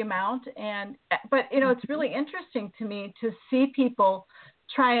 here's the amount. But it's really interesting to me to see people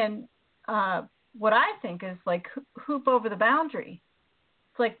try and what I think is like hoop over the boundary.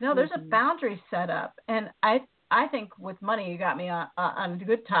 It's like, no, there's a boundary set up. And I think with money, you got me on a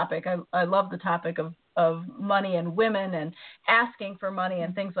good topic. I love the topic of money and women and asking for money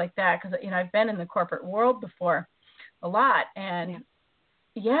and things like that. Because, I've been in the corporate world before a lot. And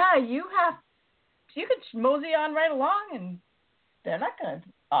you could mosey on right along, and they're not going to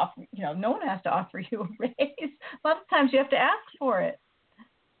offer, no one has to offer you a raise. A lot of times you have to ask for it.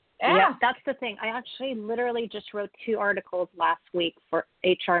 Yeah, that's the thing. I actually literally just wrote 2 articles last week for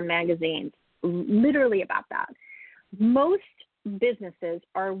HR magazines, literally about that. Most businesses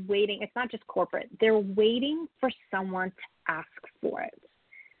are waiting. It's not just corporate. They're waiting for someone to ask for it.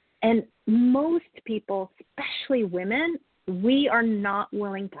 And most people, especially women, we are not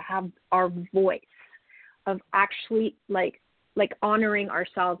willing to have our voice of actually like honoring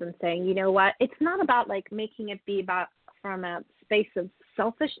ourselves and saying, you know what, it's not about like making it be about from a space of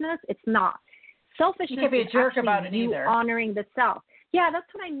selfishness. It's not. Selfishness you can't be a jerk about it either. Honoring the self. Yeah, that's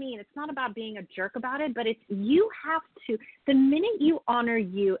what I mean. It's not about being a jerk about it, but it's you have to, the minute you honor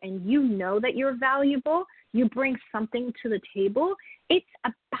you and you know that you're valuable, you bring something to the table, it's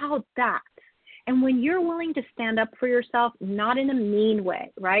about that. And when you're willing to stand up for yourself, not in a mean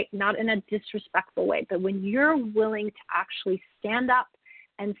way, right? Not in a disrespectful way, but when you're willing to actually stand up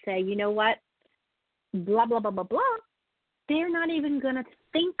and say, you know what, blah, blah, blah, blah, blah, they're not even going to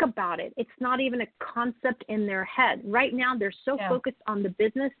think about it. It's not even a concept in their head. Right now, they're so focused on the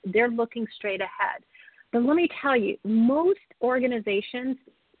business, they're looking straight ahead. But let me tell you, most organizations,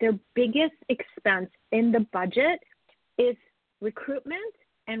 their biggest expense in the budget is recruitment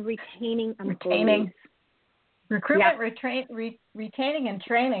and retaining employees. Recruitment, retaining, and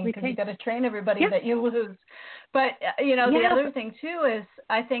training, because you've got to train everybody that you lose. But, the other thing, too, is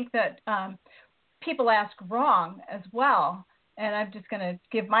I think that people ask wrong as well. And I'm just going to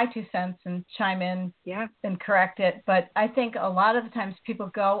give my 2 cents and chime in and correct it. But I think a lot of the times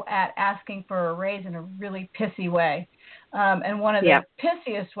people go at asking for a raise in a really pissy way. And one of the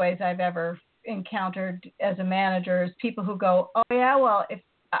pissiest ways I've ever encountered as a manager is people who go, oh, yeah, well, if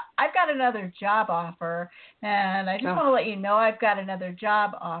I've got another job offer, and I just want to let you know I've got another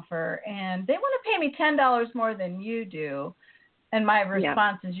job offer, and they want to pay me $10 more than you do. And my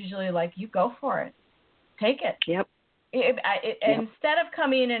response is usually like, you go for it. Take it. Yep. Instead of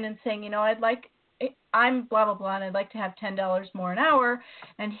coming in and saying, I'd like I'm blah, blah, blah, and I'd like to have $10 more an hour,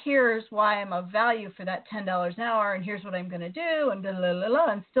 and here's why I'm of value for that $10 an hour, and here's what I'm going to do, and blah, blah, blah,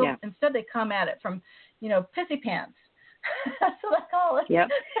 blah. And still, instead they come at it from, pissy pants. That's what I call it. Yep.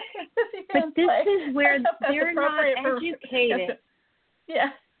 Pissy But pants this play. is where they're not educated.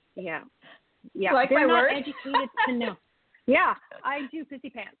 Yeah. Like they're not word? educated to know. Yeah, I do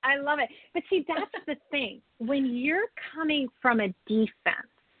pissy pants. I love it. But see, that's the thing. When you're coming from a defense,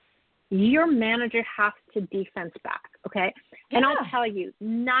 your manager has to defense back, okay? Yeah. And I'll tell you,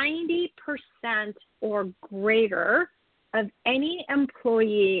 90% or greater of any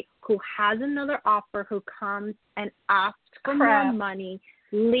employee who has another offer who comes and asks for more money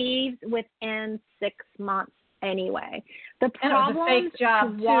leaves within 6 months anyway. The problem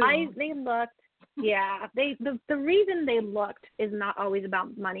why they looked, the reason they looked is not always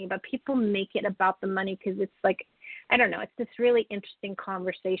about money, but people make it about the money because it's like, I don't know, it's this really interesting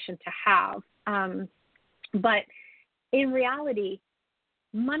conversation to have. But in reality,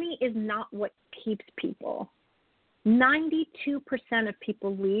 money is not what keeps people. 92% of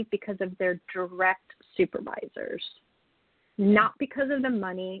people leave because of their direct supervisors. Not because of the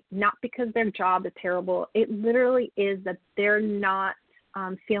money, not because their job is terrible. It literally is that they're not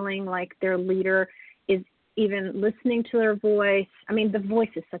feeling like their leader is even listening to their voice. I mean, the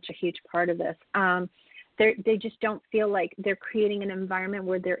voice is such a huge part of this. They just don't feel like they're creating an environment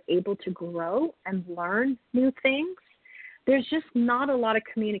where they're able to grow and learn new things. There's just not a lot of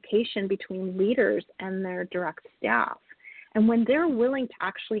communication between leaders and their direct staff. And when they're willing to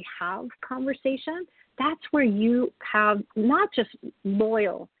actually have conversation, that's where you have not just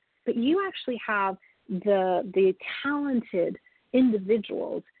loyal, but you actually have the talented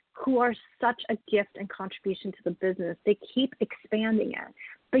individuals who are such a gift and contribution to the business. They keep expanding it.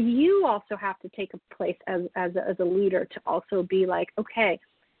 But you also have to take a place as a leader to also be like, okay,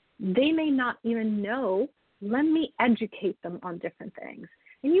 they may not even know. Let me educate them on different things.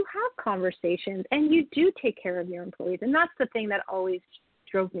 And you have conversations, and you do take care of your employees. And that's the thing that always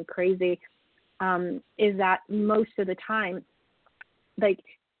drove me crazy, is that most of the time, like,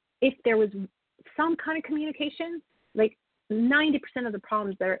 if there was some kind of communication, like 90% of the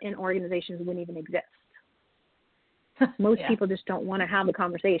problems that are in organizations wouldn't even exist. Most people just don't want to have the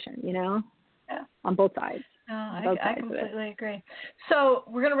conversation, on both sides. I completely agree. So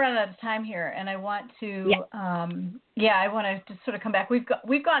we're going to run out of time here, and I want to, I want to just sort of come back. We've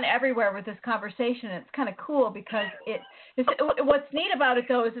gone everywhere with this conversation. It's kind of cool because what's neat about it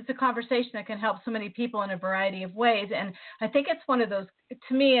though is it's a conversation that can help so many people in a variety of ways, and I think it's one of those,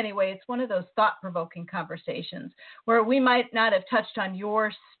 to me anyway, it's one of those thought-provoking conversations where we might not have touched on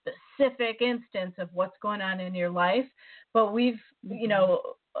your specific instance of what's going on in your life, but we've,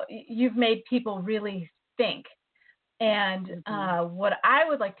 you've made people really think. And what I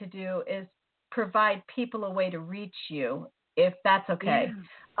would like to do is provide people a way to reach you, if that's okay.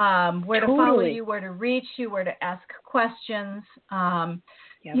 Where to follow you, where to reach you, where to ask questions,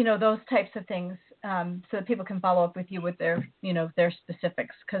 those types of things, so that people can follow up with you with their, their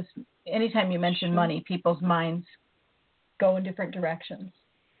specifics. Because anytime you mention money, people's minds go in different directions.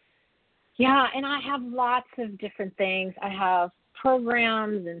 Yeah, and I have lots of different things. I have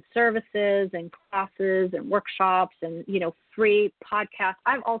programs and services and classes and workshops and, free podcasts.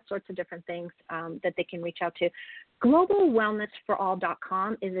 I have all sorts of different things that they can reach out to.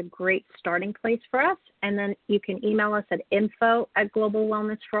 GlobalWellnessForAll.com is a great starting place for us. And then you can email us at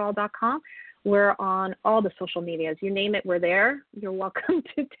info@GlobalWellnessForAll.com. We're on all the social medias. You name it, we're there. You're welcome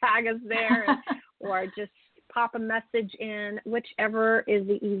to tag us there or just pop a message in, whichever is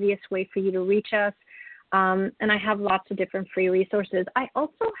the easiest way for you to reach us. And I have lots of different free resources. I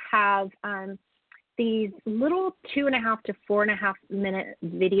also have these little 2.5 to 4.5 minute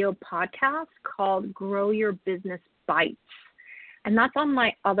video podcasts called Grow Your Business Bites. And that's on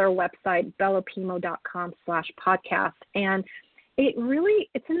my other website, bellapimo.com/podcast. And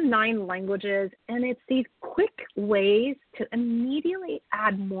it's in 9 languages, and it's these quick ways to immediately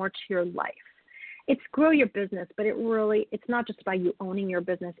add more to your life. It's grow your business, but it's not just about you owning your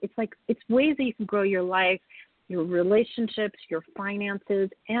business. It's ways that you can grow your life, your relationships, your finances,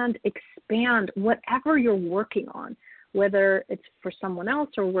 and expand whatever you're working on, whether it's for someone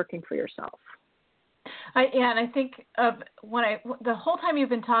else or working for yourself. And I think the whole time you've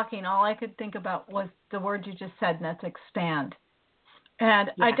been talking, all I could think about was the word you just said, and that's expand.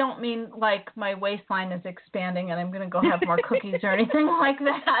 And I don't mean like my waistline is expanding and I'm going to go have more cookies or anything like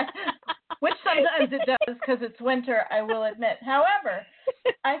that, which sometimes it does because it's winter, I will admit. However,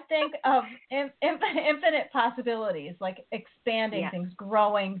 I think of infinite possibilities, like expanding things,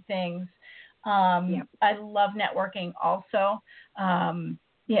 growing things. I love networking also.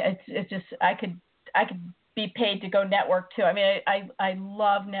 It's just, I could could be paid to go network too. I mean, I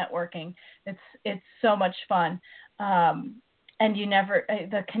love networking. It's so much fun. And you never,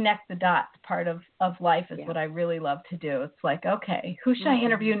 the connect the dots part of life is what I really love to do. It's like, okay, who should I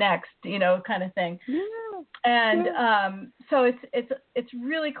interview next? Kind of thing. Yeah. And so it's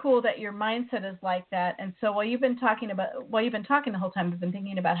really cool that your mindset is like that. And so while you've been talking the whole time, I've been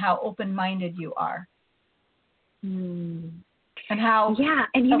thinking about how open-minded you are. And how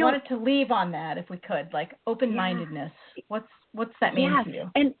and I wanted to leave on that if we could, like open-mindedness. What's that mean to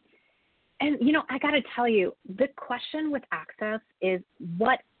you? And I got to tell you, the question with access is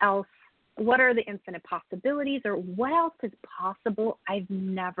what else? What are the infinite possibilities, or what else is possible I've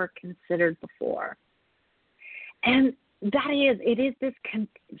never considered before? And it is this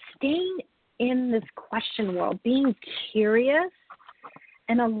staying in this question world, being curious,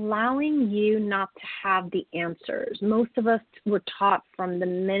 and allowing you not to have the answers. Most of us were taught from the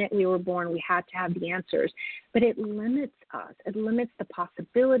minute we were born we had to have the answers, but it limits us. It limits the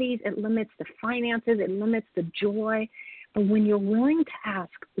possibilities. It limits the finances. It limits the joy. But when you're willing to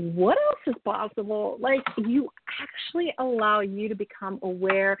ask, what else is possible? Like, you actually allow you to become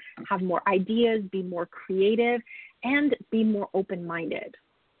aware, have more ideas, be more creative, and be more open-minded.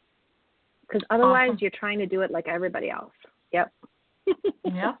 Because otherwise you're trying to do it like everybody else. Yep.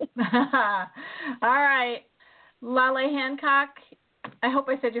 Yep. All right. Laleh Hancock. I hope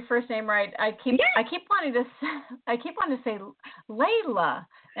I said your first name right. I keep wanting to say Layla,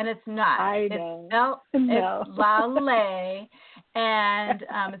 and it's not. I know. It's Laleh, and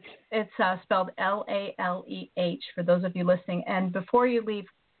it's spelled Laleh for those of you listening. And before you leave,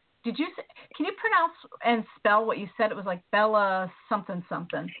 can you pronounce and spell what you said? It was like Bella something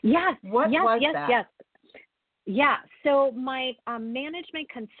something. Yes. What was that? Yes. Yeah, so my management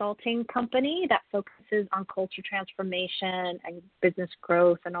consulting company that focuses on culture transformation and business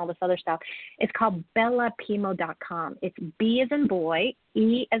growth and all this other stuff, it's called BellaPimo.com. It's B as in boy,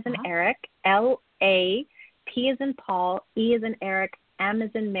 E as in Eric, L-A, P as in Paul, E as in Eric, M as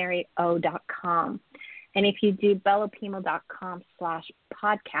in Mary, O.com. And if you do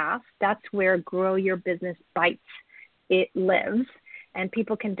BellaPimo.com/podcast, that's where Grow Your Business Bites it lives. And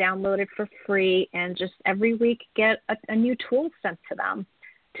people can download it for free and just every week get a new tool sent to them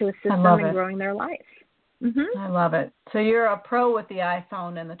to assist them in growing their life. Mm-hmm. I love it. So you're a pro with the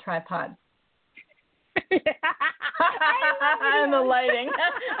iPhone and the tripod. And the lighting.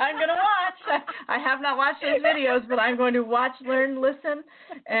 I'm going to watch. I have not watched those videos, but I'm going to watch, learn, listen,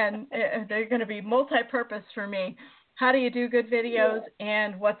 and they're going to be multi-purpose for me. How do you do good videos,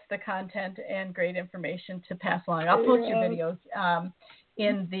 and what's the content and great information to pass along? I'll post your videos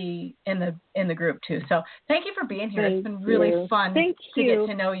in the group too. So thank you for being here. It's been really fun to get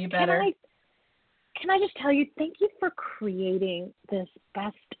to know you better. Can I just tell you, thank you for creating this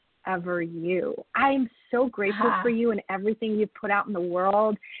best ever you. I'm so grateful for you and everything you've put out in the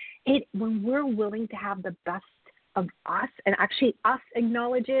world. When we're willing to have the best of us and actually us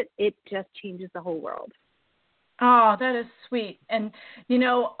acknowledge it, it just changes the whole world. Oh, that is sweet. And,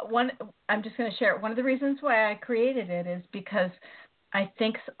 I'm just going to share it. One of the reasons why I created it is because I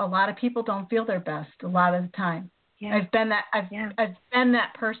think a lot of people don't feel their best a lot of the time. Yeah. I've been that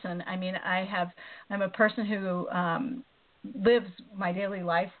person. I mean, I'm a person who lives my daily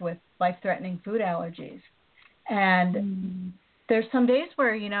life with life-threatening food allergies. And there's some days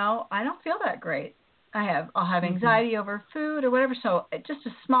where, I don't feel that great. I'll have anxiety over food or whatever. So just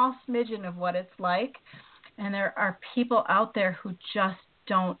a small smidgen of what it's like. And there are people out there who just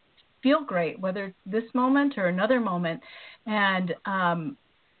don't feel great, whether this moment or another moment. And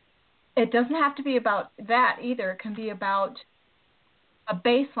it doesn't have to be about that either. It can be about a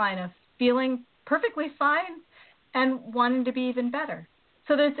baseline of feeling perfectly fine and wanting to be even better.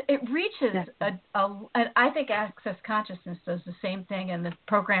 So it reaches and I think Access Consciousness does the same thing, and the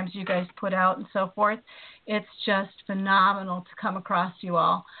programs you guys put out and so forth. It's just phenomenal to come across you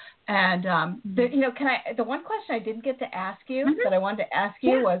all. And the one question I didn't get to ask you that I wanted to ask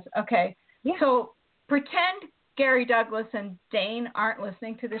you was, so pretend Gary Douglas and Dane aren't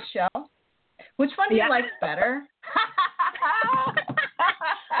listening to this show. Which one do you like better? Oh,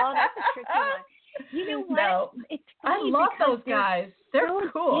 that's a tricky one. You know what? No. It's I love those guys. They're so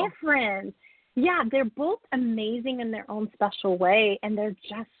cool. Different. Yeah, they're both amazing in their own special way, and they're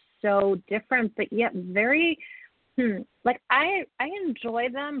just so different, but yet very. I enjoy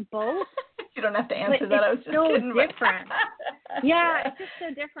them both. You don't have to answer that. I was just so kidding. Different. Yeah, it's just so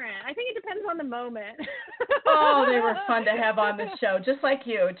different. I think it depends on the moment. Oh, they were fun to have on the show, just like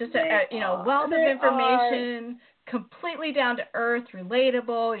you. Just wealth of information. Completely down to earth,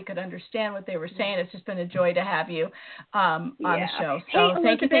 relatable. You could understand what they were saying. It's just been a joy to have you on the show. So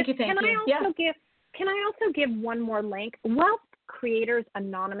hey, thank you. Can I also give can I also give one more link?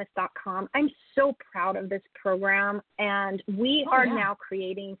 WealthCreatorsAnonymous.com. I'm so proud of this program, and we are now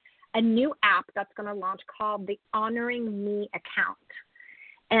creating a new app that's going to launch called the Honoring Me account.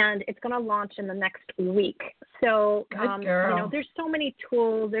 And it's going to launch in the next week. So, there's so many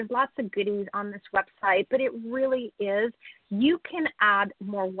tools. There's lots of goodies on this website, but it really is, you can add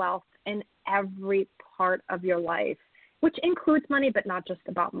more wealth in every part of your life, which includes money, but not just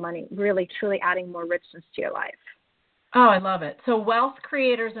about money, really, truly adding more richness to your life. Oh, I love it. So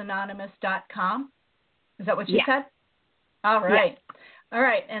wealthcreatorsanonymous.com. Is that what you said? All right. Yes. All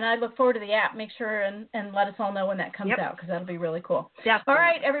right, and I look forward to the app. Make sure and let us all know when that comes out, because that'll be really cool. Definitely. All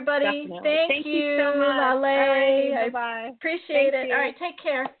right, everybody. Definitely. Thank you so much. Laleh. Right, bye-bye. Appreciate it. All right, take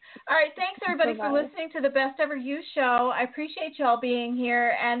care. All right, thanks, everybody, for listening to the Best Ever You show. I appreciate you all being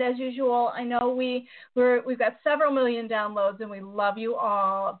here. And as usual, I know we've got several million downloads, and we love you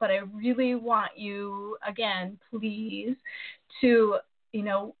all. But I really want you, again, please, to,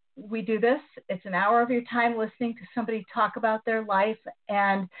 we do this. It's an hour of your time listening to somebody talk about their life.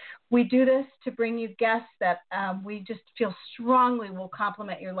 And we do this to bring you guests that we just feel strongly will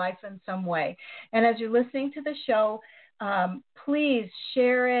complement your life in some way. And as you're listening to the show, please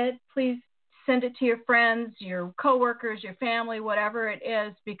share it. Please send it to your friends, your coworkers, your family, whatever it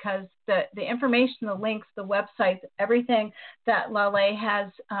is, because the information, the links, the websites, everything that Laleh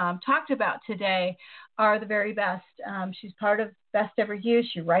has talked about today are the very best. She's part of Best Ever You.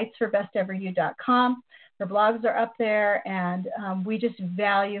 She writes for besteveryou.com. Her blogs are up there, and we just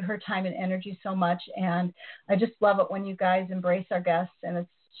value her time and energy so much. And I just love it when you guys embrace our guests, and it's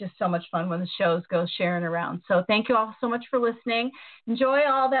just so much fun when the shows go sharing around. So thank you all so much for listening. Enjoy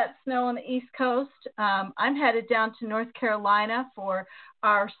all that snow on the East Coast. I'm headed down to North Carolina for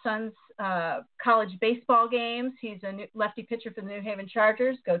our son's college baseball games. He's a lefty pitcher for the New Haven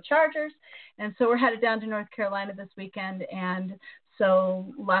Chargers. Go Chargers. And so we're headed down to North Carolina this weekend. And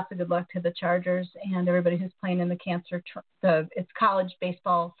so lots of good luck to the Chargers and everybody who's playing in the it's college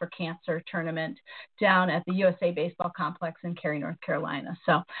baseball for cancer tournament down at the USA Baseball Complex in Cary, North Carolina.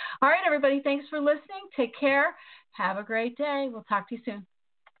 So, all right, everybody, thanks for listening. Take care. Have a great day. We'll talk to you soon.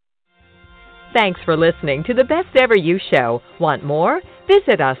 Thanks for listening to the Best Ever You show. Want more?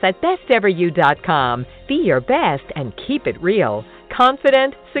 Visit us at besteveryou.com. Be your best and keep it real.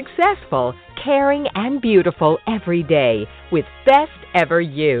 Confident, successful, caring, and beautiful every day with Best Ever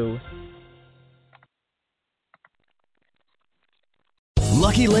You.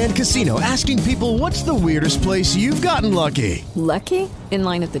 Lucky Land Casino, asking people, what's the weirdest place you've gotten lucky? Lucky? In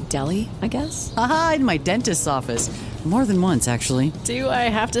line at the deli, I guess? Aha, in my dentist's office. More than once, actually. Do I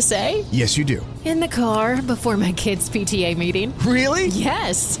have to say? Yes, you do. In the car before my kids' PTA meeting. Really?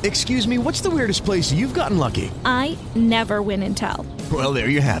 Yes. Excuse me, what's the weirdest place you've gotten lucky? I never win and tell. Well, there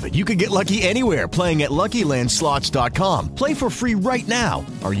you have it. You can get lucky anywhere, playing at LuckyLandSlots.com. Play for free right now.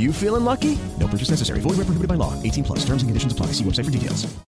 Are you feeling lucky? No purchase necessary. Void where prohibited by law. 18+. Terms and conditions apply. See website for details.